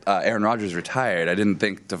that Aaron Rodgers retired. I didn't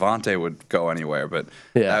think Devontae would go anywhere, but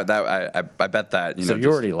I bet that. So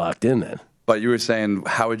you're already locked in then. But you were saying,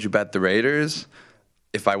 how would you bet the Raiders?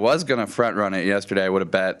 If I was going to front run it yesterday, I would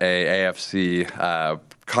have bet a AFC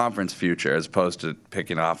conference future as opposed to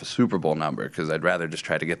picking off a Super Bowl number because I'd rather just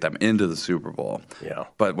try to get them into the Super Bowl. Yeah.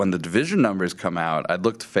 But when the division numbers come out, I'd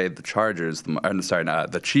look to fade the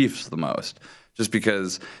the Chiefs the most, just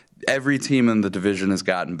because every team in the division has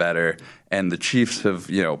gotten better, and the Chiefs have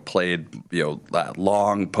played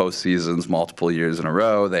long postseasons multiple years in a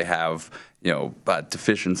row. They have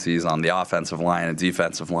deficiencies on the offensive line and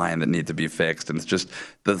defensive line that need to be fixed. And it's just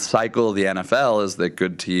the cycle of the NFL is that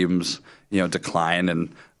good teams, decline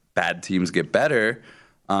and bad teams get better.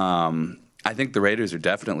 I think the Raiders are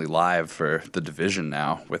definitely live for the division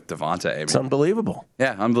now with Devontae. It's unbelievable.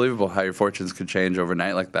 Yeah, unbelievable how your fortunes could change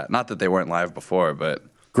overnight like that. Not that they weren't live before, but...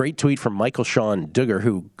 Great tweet from Michael Sean Duggar,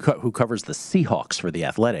 who covers the Seahawks for The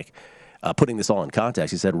Athletic. Putting this all in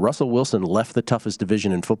context, he said, Russell Wilson left the toughest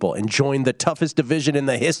division in football and joined the toughest division in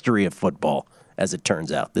the history of football, as it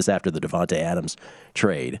turns out. This after the Davante Adams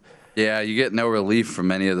trade. Yeah, you get no relief from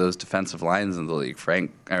many of those defensive lines in the league.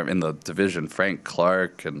 In the division, Frank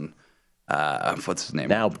Clark and what's his name?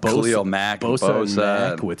 Now Khalil Mack, Bosa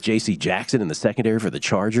Mack with J.C. Jackson in the secondary for the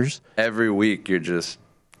Chargers. Every week, you're just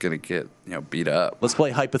gonna get beat up. Let's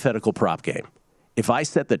play hypothetical prop game. If I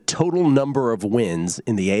set the total number of wins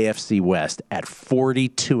in the AFC West at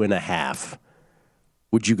 42.5,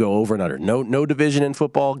 would you go over and under? No division in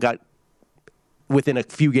football got within a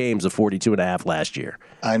few games of 42.5 last year.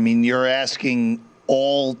 I mean, you're asking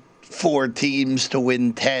all 4 teams to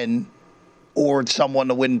win 10 or someone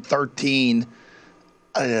to win 13.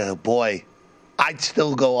 Boy, I'd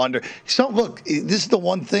still go under. So, look, this is the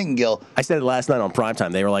one thing, Gil. I said it last night on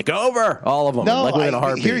primetime. They were like, over, all of them. No, like within a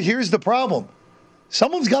heartbeat. Here's the problem.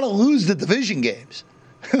 Someone's got to lose the division games.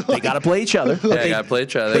 They got to play each other. They got to play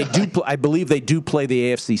each other. They do. I believe they do play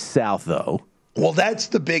the AFC South, though. Well, that's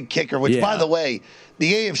the big kicker, which, by the way,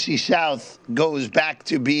 the AFC South goes back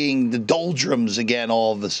to being the doldrums again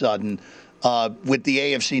all of a sudden, with the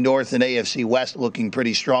AFC North and AFC West looking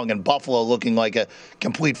pretty strong and Buffalo looking like a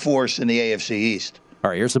complete force in the AFC East.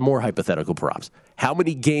 All right, here's some more hypothetical props. How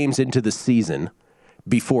many games into the season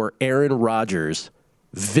before Aaron Rodgers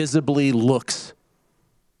visibly looks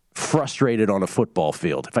frustrated on a football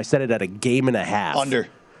field? If I set it at a game and a half. Under.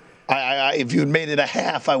 If you had made it a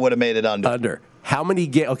half, I would have made it under. Under. How many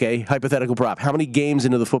hypothetical prop. How many games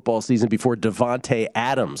into the football season before Davante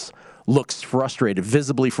Adams looks frustrated,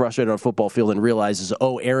 visibly frustrated on a football field and realizes,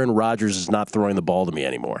 Aaron Rodgers is not throwing the ball to me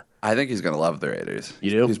anymore? I think he's going to love the Raiders.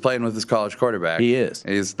 You do? He's playing with his college quarterback. He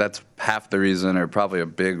is. That's half the reason, or probably a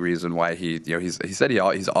big reason why he said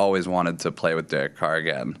he's always wanted to play with Derek Carr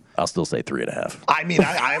again. I'll still say 3.5. I mean,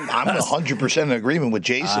 I'm 100% in agreement with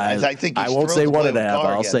Jason. I think he's I won't say 1.5.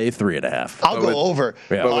 I'll again. say 3.5. I'll go over.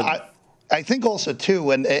 Yeah. I think also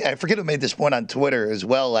too, and I forget who made this point on Twitter as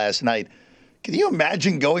well last night. Can you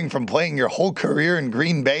imagine going from playing your whole career in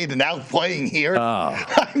Green Bay to now playing here?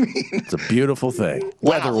 I mean, it's a beautiful thing.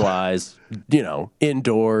 Wow. Weather-wise,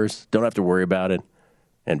 indoors, don't have to worry about it.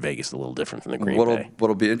 And Vegas is a little different than the Green Bay.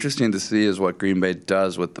 What'll be interesting to see is what Green Bay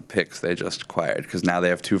does with the picks they just acquired, because now they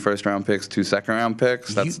have 2 first-round picks, 2 second-round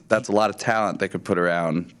picks. That's a lot of talent they could put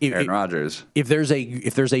around Aaron Rodgers. If there's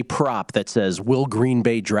a prop that says, will Green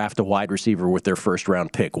Bay draft a wide receiver with their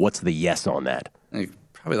first-round pick, what's the yes on that?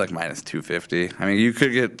 Probably like minus 250. I mean, you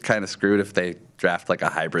could get kind of screwed if they draft like a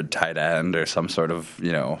hybrid tight end or some sort of,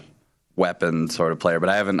 weapon sort of player. But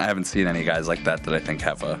I haven't seen any guys like that I think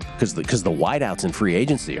have a... Because the wideouts in free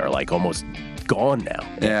agency are like almost gone now.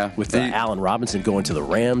 Yeah. With Allen Robinson going to the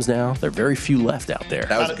Rams now, there are very few left out there.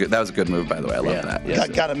 That was good. That was a good move, by the way. I love that. Yes.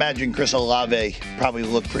 Got to imagine Chris Olave probably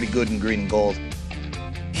looked pretty good in green and gold.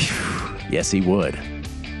 Yes, he would.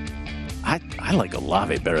 I like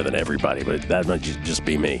Olave better than everybody, but that might just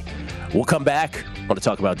be me. We'll come back. I want to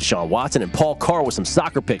talk about Deshaun Watson and Paul Carr with some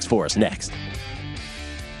soccer picks for us next.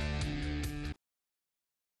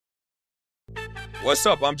 What's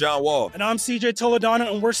up? I'm John Wall. And I'm CJ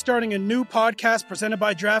Toledano, and we're starting a new podcast presented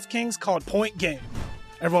by DraftKings called Point Game.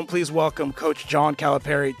 Everyone, please welcome Coach John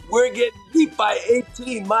Calipari. We're getting beat by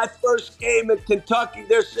 18. My first game in Kentucky,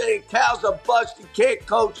 they're saying Cal's a bust. He can't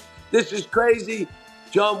coach. This is crazy.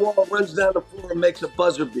 John Wall runs down the floor and makes a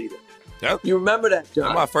buzzer beater. Yep. You remember that, John?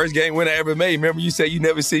 That's my first game win I ever made. Remember you said you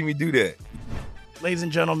never see me do that. Ladies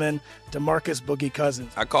and gentlemen, DeMarcus Boogie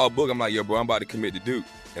Cousins. I called Boog. I'm like, yo, bro, I'm about to commit to Duke.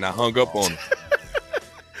 And I hung up on him.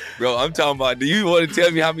 Bro, I'm talking about, do you want to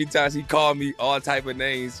tell me how many times he called me all type of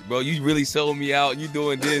names? Bro, you really sold me out. You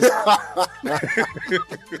doing this.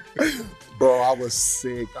 Bro, I was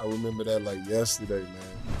sick. I remember that like yesterday, man.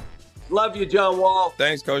 Love you, John Wall.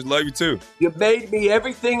 Thanks, Coach. Love you, too. You made me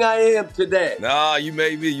everything I am today. Nah, you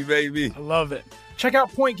made me. You made me. I love it. Check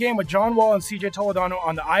out Point Game with John Wall and CJ Toledano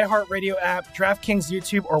on the iHeartRadio app, DraftKings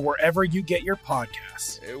YouTube, or wherever you get your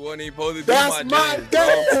podcasts. It wasn't even supposed to be That's my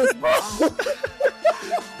dance, bro.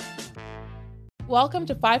 Welcome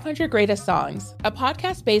to 500 Greatest Songs, a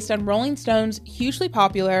podcast based on Rolling Stone's hugely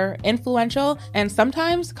popular, influential, and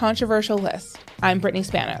sometimes controversial list. I'm Brittany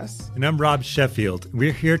Spanos. And I'm Rob Sheffield.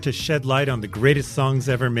 We're here to shed light on the greatest songs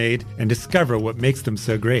ever made and discover what makes them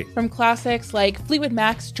so great. From classics like Fleetwood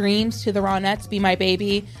Mac's Dreams to the Ronettes' Be My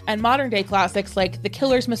Baby, and modern-day classics like The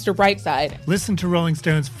Killer's Mr. Brightside. Listen to Rolling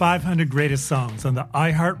Stone's 500 Greatest Songs on the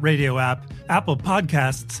iHeartRadio app, Apple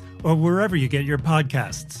Podcasts, or wherever you get your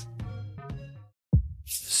podcasts.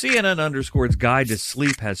 CNN_'s Guide to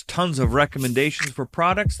Sleep has tons of recommendations for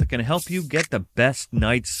products that can help you get the best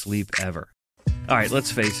night's sleep ever. All right,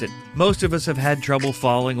 let's face it, most of us have had trouble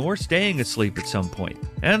falling or staying asleep at some point,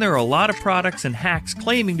 and there are a lot of products and hacks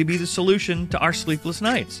claiming to be the solution to our sleepless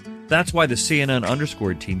nights. That's why the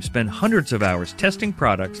CNN_ team spend hundreds of hours testing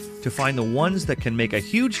products to find the ones that can make a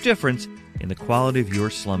huge difference in the quality of your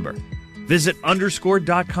slumber. Visit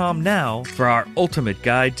underscore.com now for our ultimate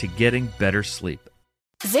guide to getting better sleep.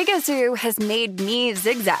 Zigazoo has made me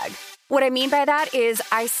zigzag. What I mean by that is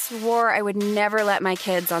I swore I would never let my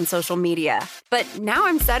kids on social media, but now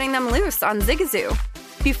I'm setting them loose on Zigazoo.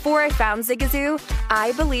 Before I found Zigazoo,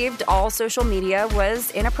 I believed all social media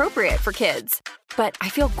was inappropriate for kids. But I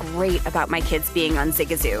feel great about my kids being on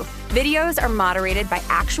Zigazoo. Videos are moderated by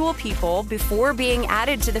actual people before being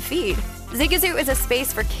added to the feed. Zigazoo is a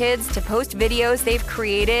space for kids to post videos they've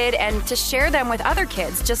created and to share them with other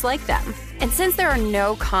kids just like them. And since there are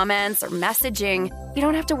no comments or messaging, you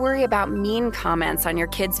don't have to worry about mean comments on your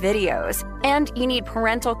kids' videos. And you need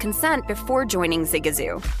parental consent before joining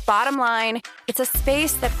Zigazoo. Bottom line, it's a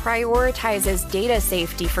space that prioritizes data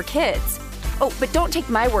safety for kids. Oh, but don't take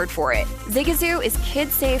my word for it. Zigazoo is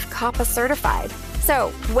KidSafe COPPA certified.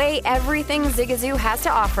 So weigh everything Zigazoo has to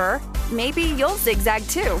offer. Maybe you'll zigzag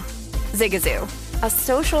too. Zigazoo, a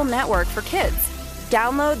social network for kids.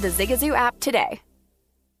 Download the Zigazoo app today.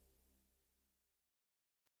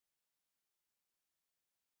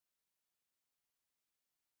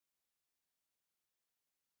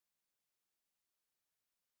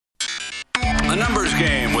 A numbers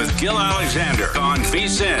game with Gil Alexander on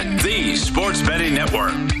VSiN, the Sports Betting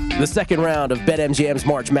Network. The second round of BetMGM's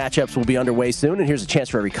March matchups will be underway soon, and here's a chance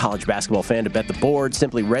for every college basketball fan to bet the board.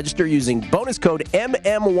 Simply register using bonus code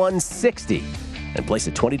MM160 and place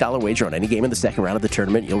a $20 wager on any game in the second round of the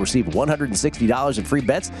tournament. You'll receive $160 in free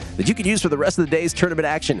bets that you can use for the rest of the day's tournament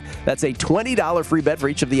action. That's a $20 free bet for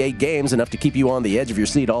each of the 8 games, enough to keep you on the edge of your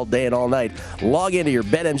seat all day and all night. Log into your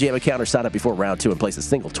BetMGM account or sign up before round 2 and place a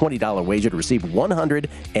single $20 wager to receive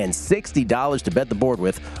 $160 to bet the board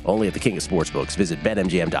with, only at the King of Sportsbooks. Visit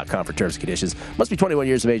BetMGM.com for terms and conditions. Must be 21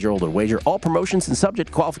 years of age or older to wager. All promotions and subject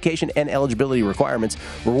to qualification and eligibility requirements.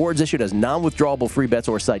 Rewards issued as non-withdrawable free bets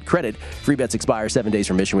or site credit. Free bets expire 7 days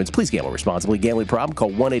from issuance. Please gamble responsibly. Gambling problem? Call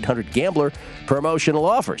 1-800-GAMBLER. Promotional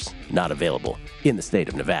offers not available in the state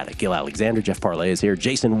of Nevada. Gil Alexander, Jeff Parlay is here.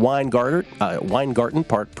 Jason Weingarten,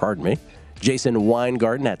 Jason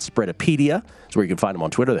Weingarten at Spreadopedia. That's where you can find him on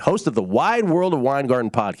Twitter. The host of the Wide World of Weingarten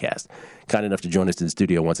podcast. Kind enough to join us in the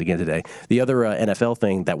studio once again today. The other NFL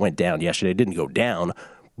thing that went down yesterday didn't go down,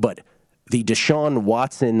 but the Deshaun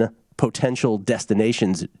Watson potential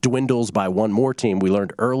destinations dwindles by one more team. We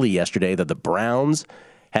learned early yesterday that the Browns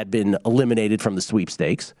had been eliminated from the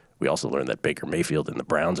sweepstakes. We also learned that Baker Mayfield and the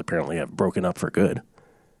Browns apparently have broken up for good.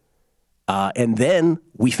 And then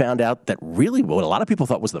we found out that really what a lot of people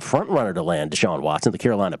thought was the front runner to land Deshaun Watson, the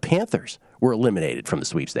Carolina Panthers, were eliminated from the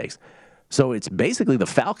sweepstakes. So it's basically the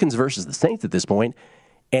Falcons versus the Saints at this point,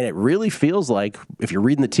 and it really feels like, if you're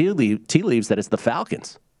reading the tea leaves, that it's the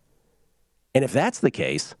Falcons. And if that's the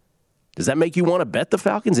case, does that make you want to bet the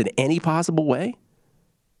Falcons in any possible way?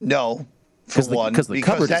 No, for one, because the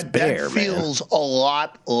cupboard is bare, that feels a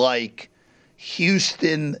lot like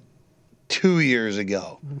Houston 2 years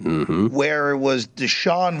ago, where it was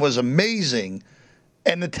Deshaun was amazing,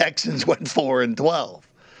 and the Texans went 4-12.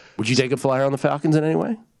 Would you take a flyer on the Falcons in any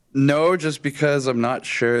way? No, just because I'm not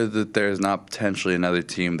sure that there's not potentially another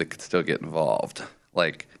team that could still get involved.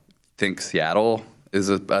 Like, think Seattle is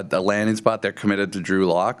a landing spot. They're committed to Drew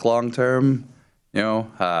Lock long term. You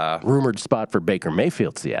know, rumored spot for Baker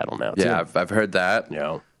Mayfield, Seattle now. Yeah, I've heard that.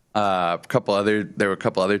 Yeah, There were a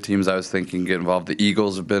couple other teams I was thinking get involved. The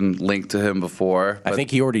Eagles have been linked to him before. I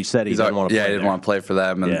think he already said he didn't want to play. Yeah, he didn't want to play for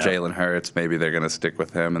them. And Jalen Hurts, maybe they're going to stick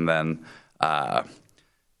with him. And then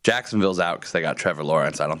Jacksonville's out because they got Trevor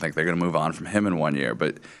Lawrence. I don't think they're going to move on from him in 1 year.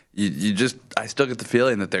 But I still get the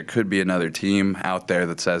feeling that there could be another team out there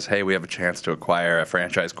that says, hey, we have a chance to acquire a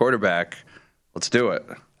franchise quarterback. Let's do it.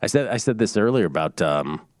 I said this earlier about they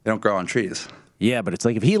don't grow on trees. Yeah, but it's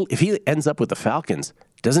like if he ends up with the Falcons,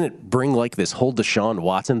 doesn't it bring like this whole Deshaun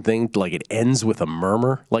Watson thing? Like it ends with a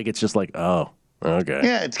murmur. Like it's just like, oh, okay.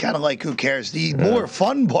 Yeah, it's kind of like who cares. The more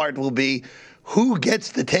fun part will be who gets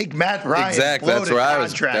to take Matt Ryan's bloated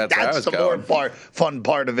contract. That's the more fun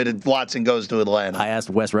part of it if Watson goes to Atlanta. I asked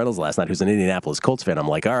Wes Reynolds last night, who's an Indianapolis Colts fan. I'm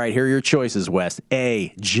like, all right, here are your choices, Wes.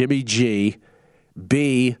 A, Jimmy G.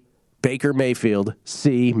 B, Baker Mayfield.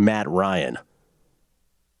 C, Matt Ryan.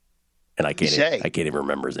 And I can't even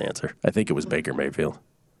remember his answer. I think it was Baker Mayfield.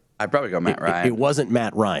 I'd probably go Matt Ryan. It wasn't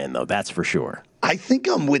Matt Ryan, though. That's for sure. I think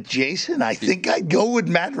I'm with Jason. I think I'd go with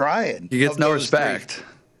Matt Ryan. He gets no respect.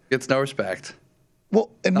 Gets no respect.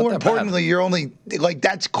 Well, and more importantly, you're only like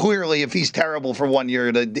that's clearly if he's terrible for 1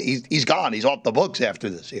 year, he's gone. He's off the books after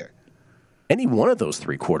this year. Any one of those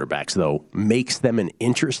three quarterbacks, though, makes them an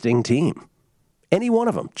interesting team. Any one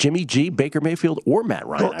of them, Jimmy G, Baker Mayfield, or Matt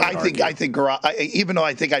Ryan. Well, I think even though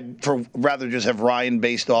I think I'd rather just have Ryan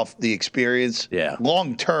based off the experience. Yeah.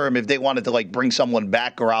 Long term, if they wanted to like bring someone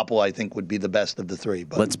back, Garoppolo I think would be the best of the three.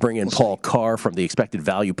 But let's bring in Paul Carr from the Expected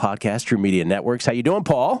Value Podcast, True Media Networks. How you doing,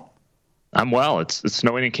 Paul? I'm well. It's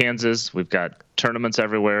snowing in Kansas. We've got tournaments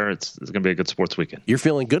everywhere. It's going to be a good sports weekend. You're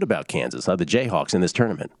feeling good about Kansas, the Jayhawks in this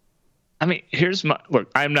tournament. I mean,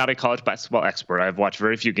 look, I'm not a college basketball expert. I've watched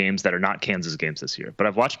very few games that are not Kansas games this year, but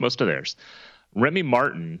I've watched most of theirs. Remy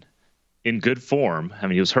Martin, in good form. I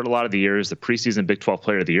mean, he was hurt a lot of the years, the preseason Big 12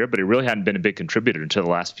 Player of the Year, but he really hadn't been a big contributor until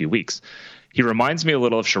the last few weeks. He reminds me a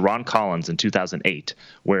little of Sharon Collins in 2008,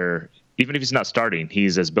 where even if he's not starting,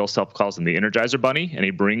 he's, as Bill Self calls him, the Energizer Bunny, and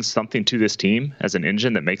he brings something to this team as an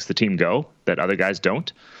engine that makes the team go that other guys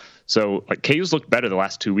don't. So, like, KU's looked better the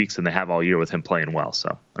last 2 weeks than they have all year with him playing well.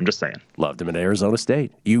 So, I'm just saying. Loved him at Arizona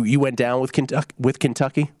State. You went down with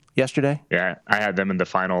Kentucky yesterday? Yeah, I had them in the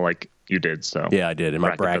final like you did. So yeah, I did in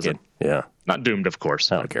my bracket. Yeah, not doomed, of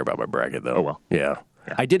course. I don't care about my bracket though. Oh well. Yeah.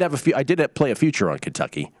 I did play a future on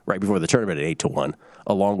Kentucky right before the tournament at 8-1,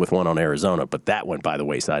 along with one on Arizona, but that went by the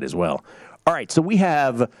wayside as well. All right, so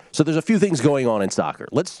there's a few things going on in soccer.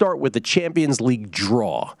 Let's start with the Champions League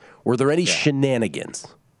draw. Were there any shenanigans?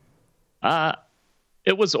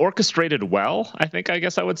 It was orchestrated well, I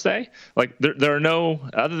guess I would say. Like, there are no,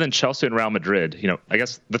 other than Chelsea and Real Madrid, I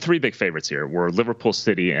guess the three big favorites here were Liverpool,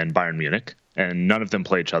 City, and Bayern Munich, and none of them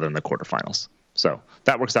play each other in the quarterfinals. So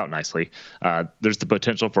that works out nicely. There's the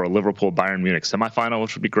potential for a Liverpool-Bayern Munich semifinal,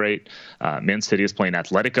 which would be great. Man City is playing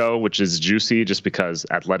Atletico, which is juicy just because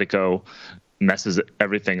Atletico messes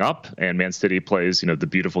everything up, and Man City plays, the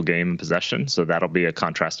beautiful game in possession. So that'll be a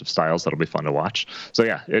contrast of styles that'll be fun to watch. So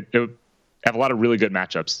yeah, it have a lot of really good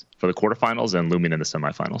matchups for the quarterfinals and looming in the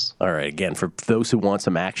semifinals. All right, again, for those who want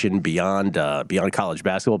some action beyond college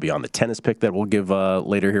basketball, beyond the tennis pick that we'll give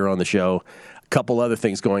later here on the show, a couple other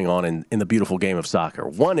things going on in the beautiful game of soccer.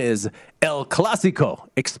 One is El Clasico.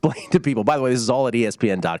 Explain to people. By the way, this is all at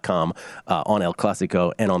ESPN.com on El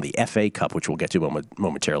Clasico and on the FA Cup, which we'll get to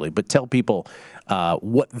momentarily. But tell people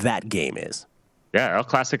what that game is. Yeah, El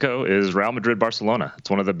Clasico is Real Madrid-Barcelona. It's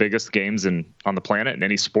one of the biggest games on the planet in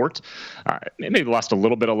any sport. It maybe lost a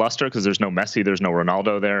little bit of luster because there's no Messi, there's no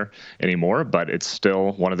Ronaldo there anymore, but it's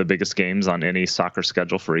still one of the biggest games on any soccer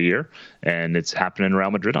schedule for a year, and it's happening in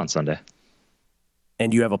Real Madrid on Sunday.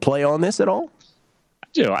 And you have a play on this at all?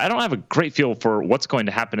 I don't have a great feel for what's going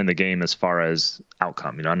to happen in the game as far as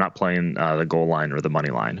outcome. I'm not playing the goal line or the money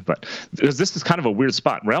line, but because this is kind of a weird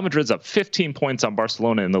spot. Real Madrid's up 15 points on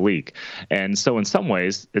Barcelona in the league. And so in some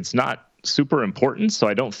ways, it's not super important. So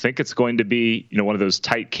I don't think it's going to be, one of those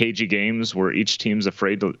tight, cagey games where each team's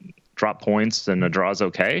afraid to drop points and a draw is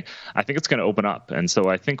okay. I think it's going to open up. And so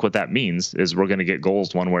I think what that means is we're going to get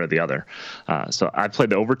goals one way or the other. So I played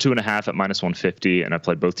the over 2.5 at -150, and I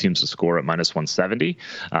played both teams to score at -170.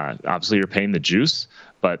 Obviously, you're paying the juice,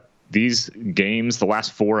 but these games, the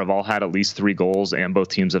last four, have all had at least 3 goals, and both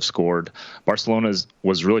teams have scored. Barcelona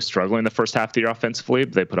was really struggling the first half of the year offensively.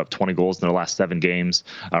 They put up 20 goals in their last 7 games.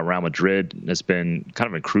 Real Madrid has been kind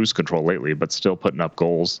of in cruise control lately, but still putting up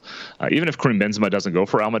goals. Even if Karim Benzema doesn't go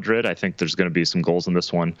for Real Madrid, I think there's going to be some goals in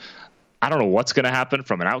this one. I don't know what's going to happen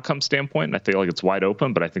from an outcome standpoint. I feel like it's wide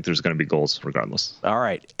open, but I think there's going to be goals regardless. All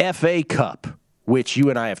right, FA Cup. which you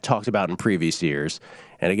and I have talked about in previous years.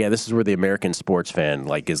 And again, this is where the American sports fan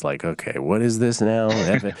is like, okay, what is this now?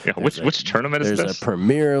 Which tournament is this? There's a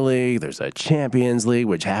Premier League, there's a Champions League,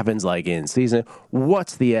 which happens like in season.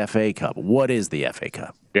 What's the FA Cup? What is the FA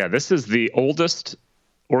Cup? Yeah, this is the oldest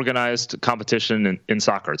organized competition in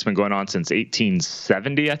soccer. It's been going on since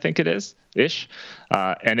 1870, I think it is, ish.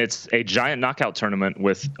 And it's a giant knockout tournament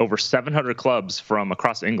with over 700 clubs from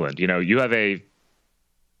across England. You have a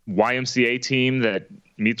YMCA team that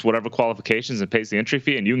meets whatever qualifications and pays the entry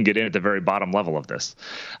fee, and you can get in at the very bottom level of this.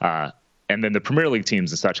 And then the Premier League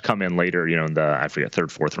teams and such come in later, in the, I forget,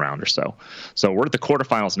 third, fourth round or so. So we're at the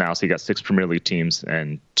quarterfinals now. So you got 6 Premier League teams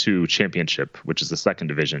and 2 Championship, which is the second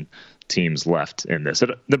division teams left in this.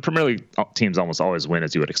 The Premier League teams almost always win,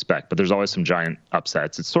 as you would expect, but there's always some giant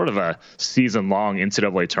upsets. It's sort of a season-long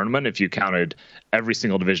NCAA tournament if you counted every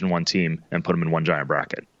single Division I team and put them in one giant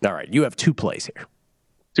bracket. All right, you have 2 plays here.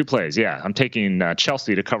 2 plays, yeah. I'm taking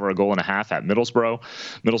Chelsea to cover a goal and a half at Middlesbrough.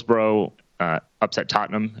 Middlesbrough upset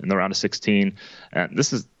Tottenham in the round of 16. And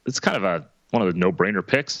it's kind of one of the no-brainer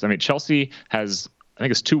picks. I mean, Chelsea has, I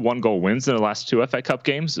think it's 2 1-goal wins in the last 2 FA Cup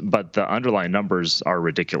games, but the underlying numbers are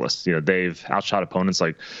ridiculous. They've outshot opponents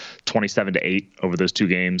like 27-8 over those 2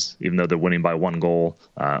 games, even though they're winning by 1 goal,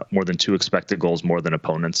 more than 2 expected goals more than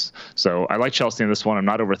opponents. So I like Chelsea in this one. I'm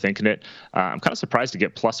not overthinking it. I'm kind of surprised to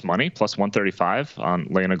get plus money, plus 135 on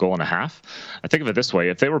laying a goal and a half. I think of it this way.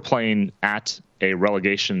 If they were playing at a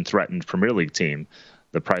relegation-threatened Premier League team,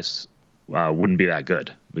 the price wouldn't be that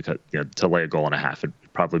good, because to lay a goal and a half, it'd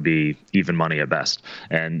probably be even money at best.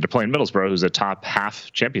 And they're playing Middlesbrough, who's a top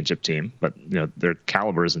half championship team, but their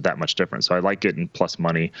caliber isn't that much different. So I like getting plus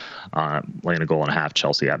money, laying a goal and a half,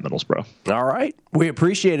 Chelsea at Middlesbrough. All right. We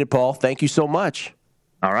appreciate it, Paul. Thank you so much.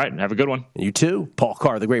 All right. Have a good one. You too. Paul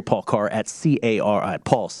Carr, the great Paul Carr at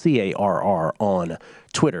Paul C-A-R-R on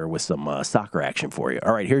Twitter with some soccer action for you.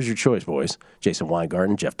 All right. Here's your choice, boys. Jason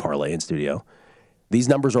Weingarten, Jeff Parlay in studio. These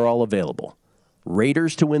numbers are all available.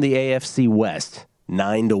 Raiders to win the AFC West,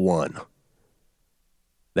 9-1.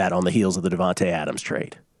 That on the heels of the Devontae Adams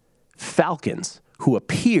trade. Falcons, who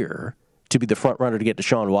appear to be the front runner to get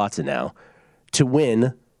Deshaun Watson now, to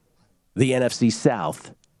win the NFC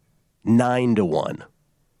South, 9-1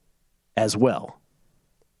 as well.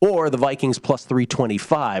 Or the Vikings plus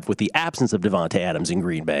 325 with the absence of Devontae Adams in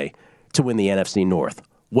Green Bay to win the NFC North.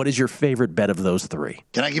 What is your favorite bet of those 3?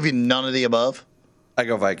 Can I give you none of the above? I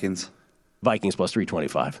go Vikings. Vikings plus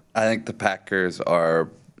 325. I think the Packers are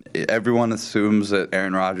 – everyone assumes that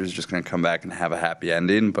Aaron Rodgers is just going to come back and have a happy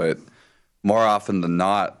ending, but more often than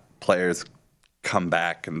not, players come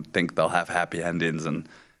back and think they'll have happy endings and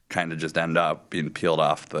kind of just end up being peeled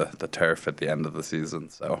off the turf at the end of the season.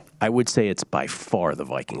 So I would say it's by far the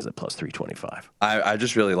Vikings at plus 325. I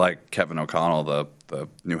just really like Kevin O'Connell, the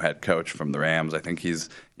new head coach from the Rams. I think he's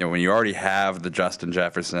 – when you already have the Justin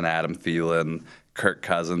Jefferson, Adam Thielen – Kirk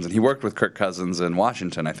Cousins, and he worked with Kirk Cousins in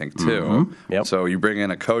Washington, I think, too. Mm-hmm. Yep. So you bring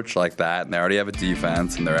in a coach like that, and they already have a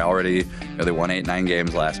defense, and they're already, they won 8-9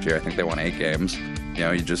 games last year. I think they won 8 games.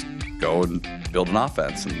 You just go and build an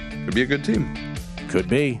offense, and it could be a good team. Could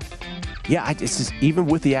be. Yeah, it's just, even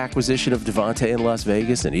with the acquisition of Devontae in Las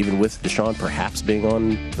Vegas, and even with Deshaun perhaps being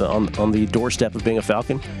on the doorstep of being a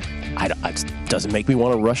Falcon, it doesn't make me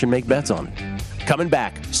want to rush and make bets on it. Coming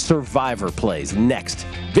back, Survivor plays next.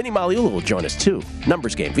 Vinny Magliulo will join us too.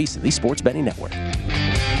 Numbers Game, VSiN, the Sports Betting Network.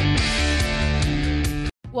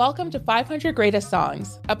 Welcome to 500 Greatest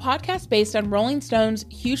Songs, a podcast based on Rolling Stone's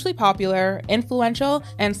hugely popular, influential,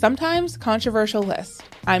 and sometimes controversial list.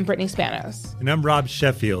 I'm Brittany Spanos. And I'm Rob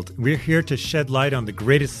Sheffield. We're here to shed light on the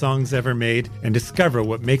greatest songs ever made and discover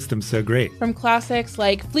what makes them so great. From classics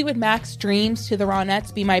like Fleetwood Mac's Dreams to the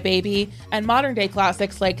Ronettes' Be My Baby, and modern-day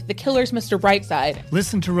classics like The Killer's Mr. Brightside.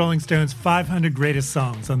 Listen to Rolling Stone's 500 Greatest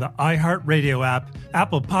Songs on the iHeartRadio app,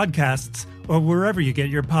 Apple Podcasts, or wherever you get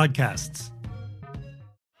your podcasts.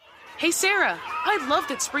 Hey, Sarah, I love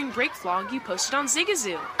that spring break vlog you posted on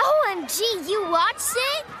Zigazoo. OMG, you watched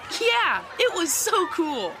it? Yeah, it was so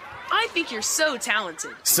cool. I think you're so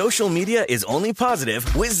talented. Social media is only positive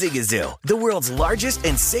with Zigazoo, the world's largest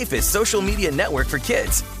and safest social media network for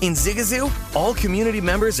kids. In Zigazoo, all community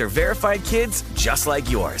members are verified kids just like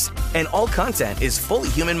yours, and all content is fully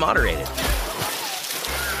human moderated.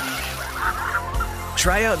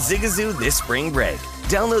 Try out Zigazoo this spring break.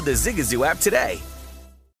 Download the Zigazoo app today.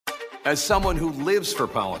 As someone who lives for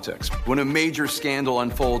politics, when a major scandal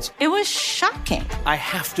unfolds, it was shocking. I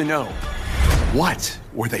have to know, what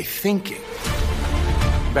were they thinking?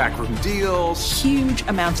 Backroom deals, huge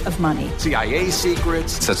amounts of money, CIA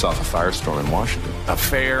secrets, sets off a firestorm in Washington,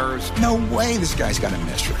 affairs. No way this guy's got a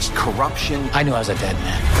mistress. Corruption. I knew I was a dead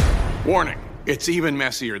man. Warning, It's even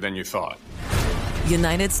messier than you thought.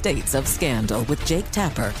 United States of Scandal with Jake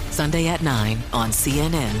Tapper, Sunday at 9 on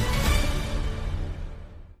CNN.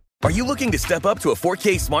 Are you looking to step up to a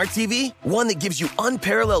 4K smart TV? One that gives you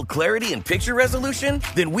unparalleled clarity and picture resolution?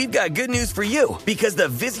 Then we've got good news for you, because the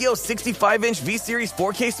Vizio 65-inch V-Series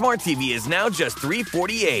 4K smart TV is now just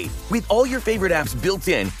 $348. With all your favorite apps built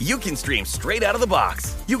in, you can stream straight out of the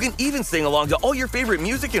box. You can even sing along to all your favorite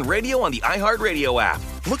music and radio on the iHeartRadio app.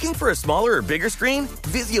 Looking for a smaller or bigger screen?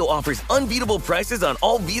 Vizio offers unbeatable prices on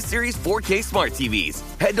all V-Series 4K smart TVs.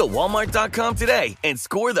 Head to Walmart.com today and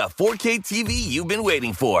score the 4K TV you've been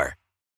waiting for.